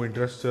 वो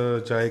इंटरेस्ट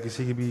चाहे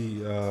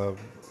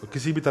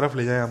किसी भी तरफ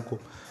ले जाएं हमको,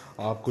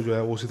 आपको जो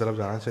है वो उसी तरफ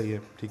जाना चाहिए।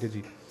 ठीक है जी।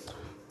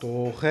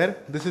 तो खैर,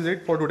 this is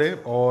it for today,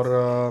 और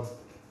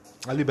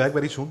आई बी बैक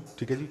वेरी सून।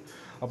 ठीक है जी।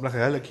 अपना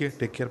ख्याल रखिए।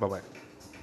 Take care. Bye bye.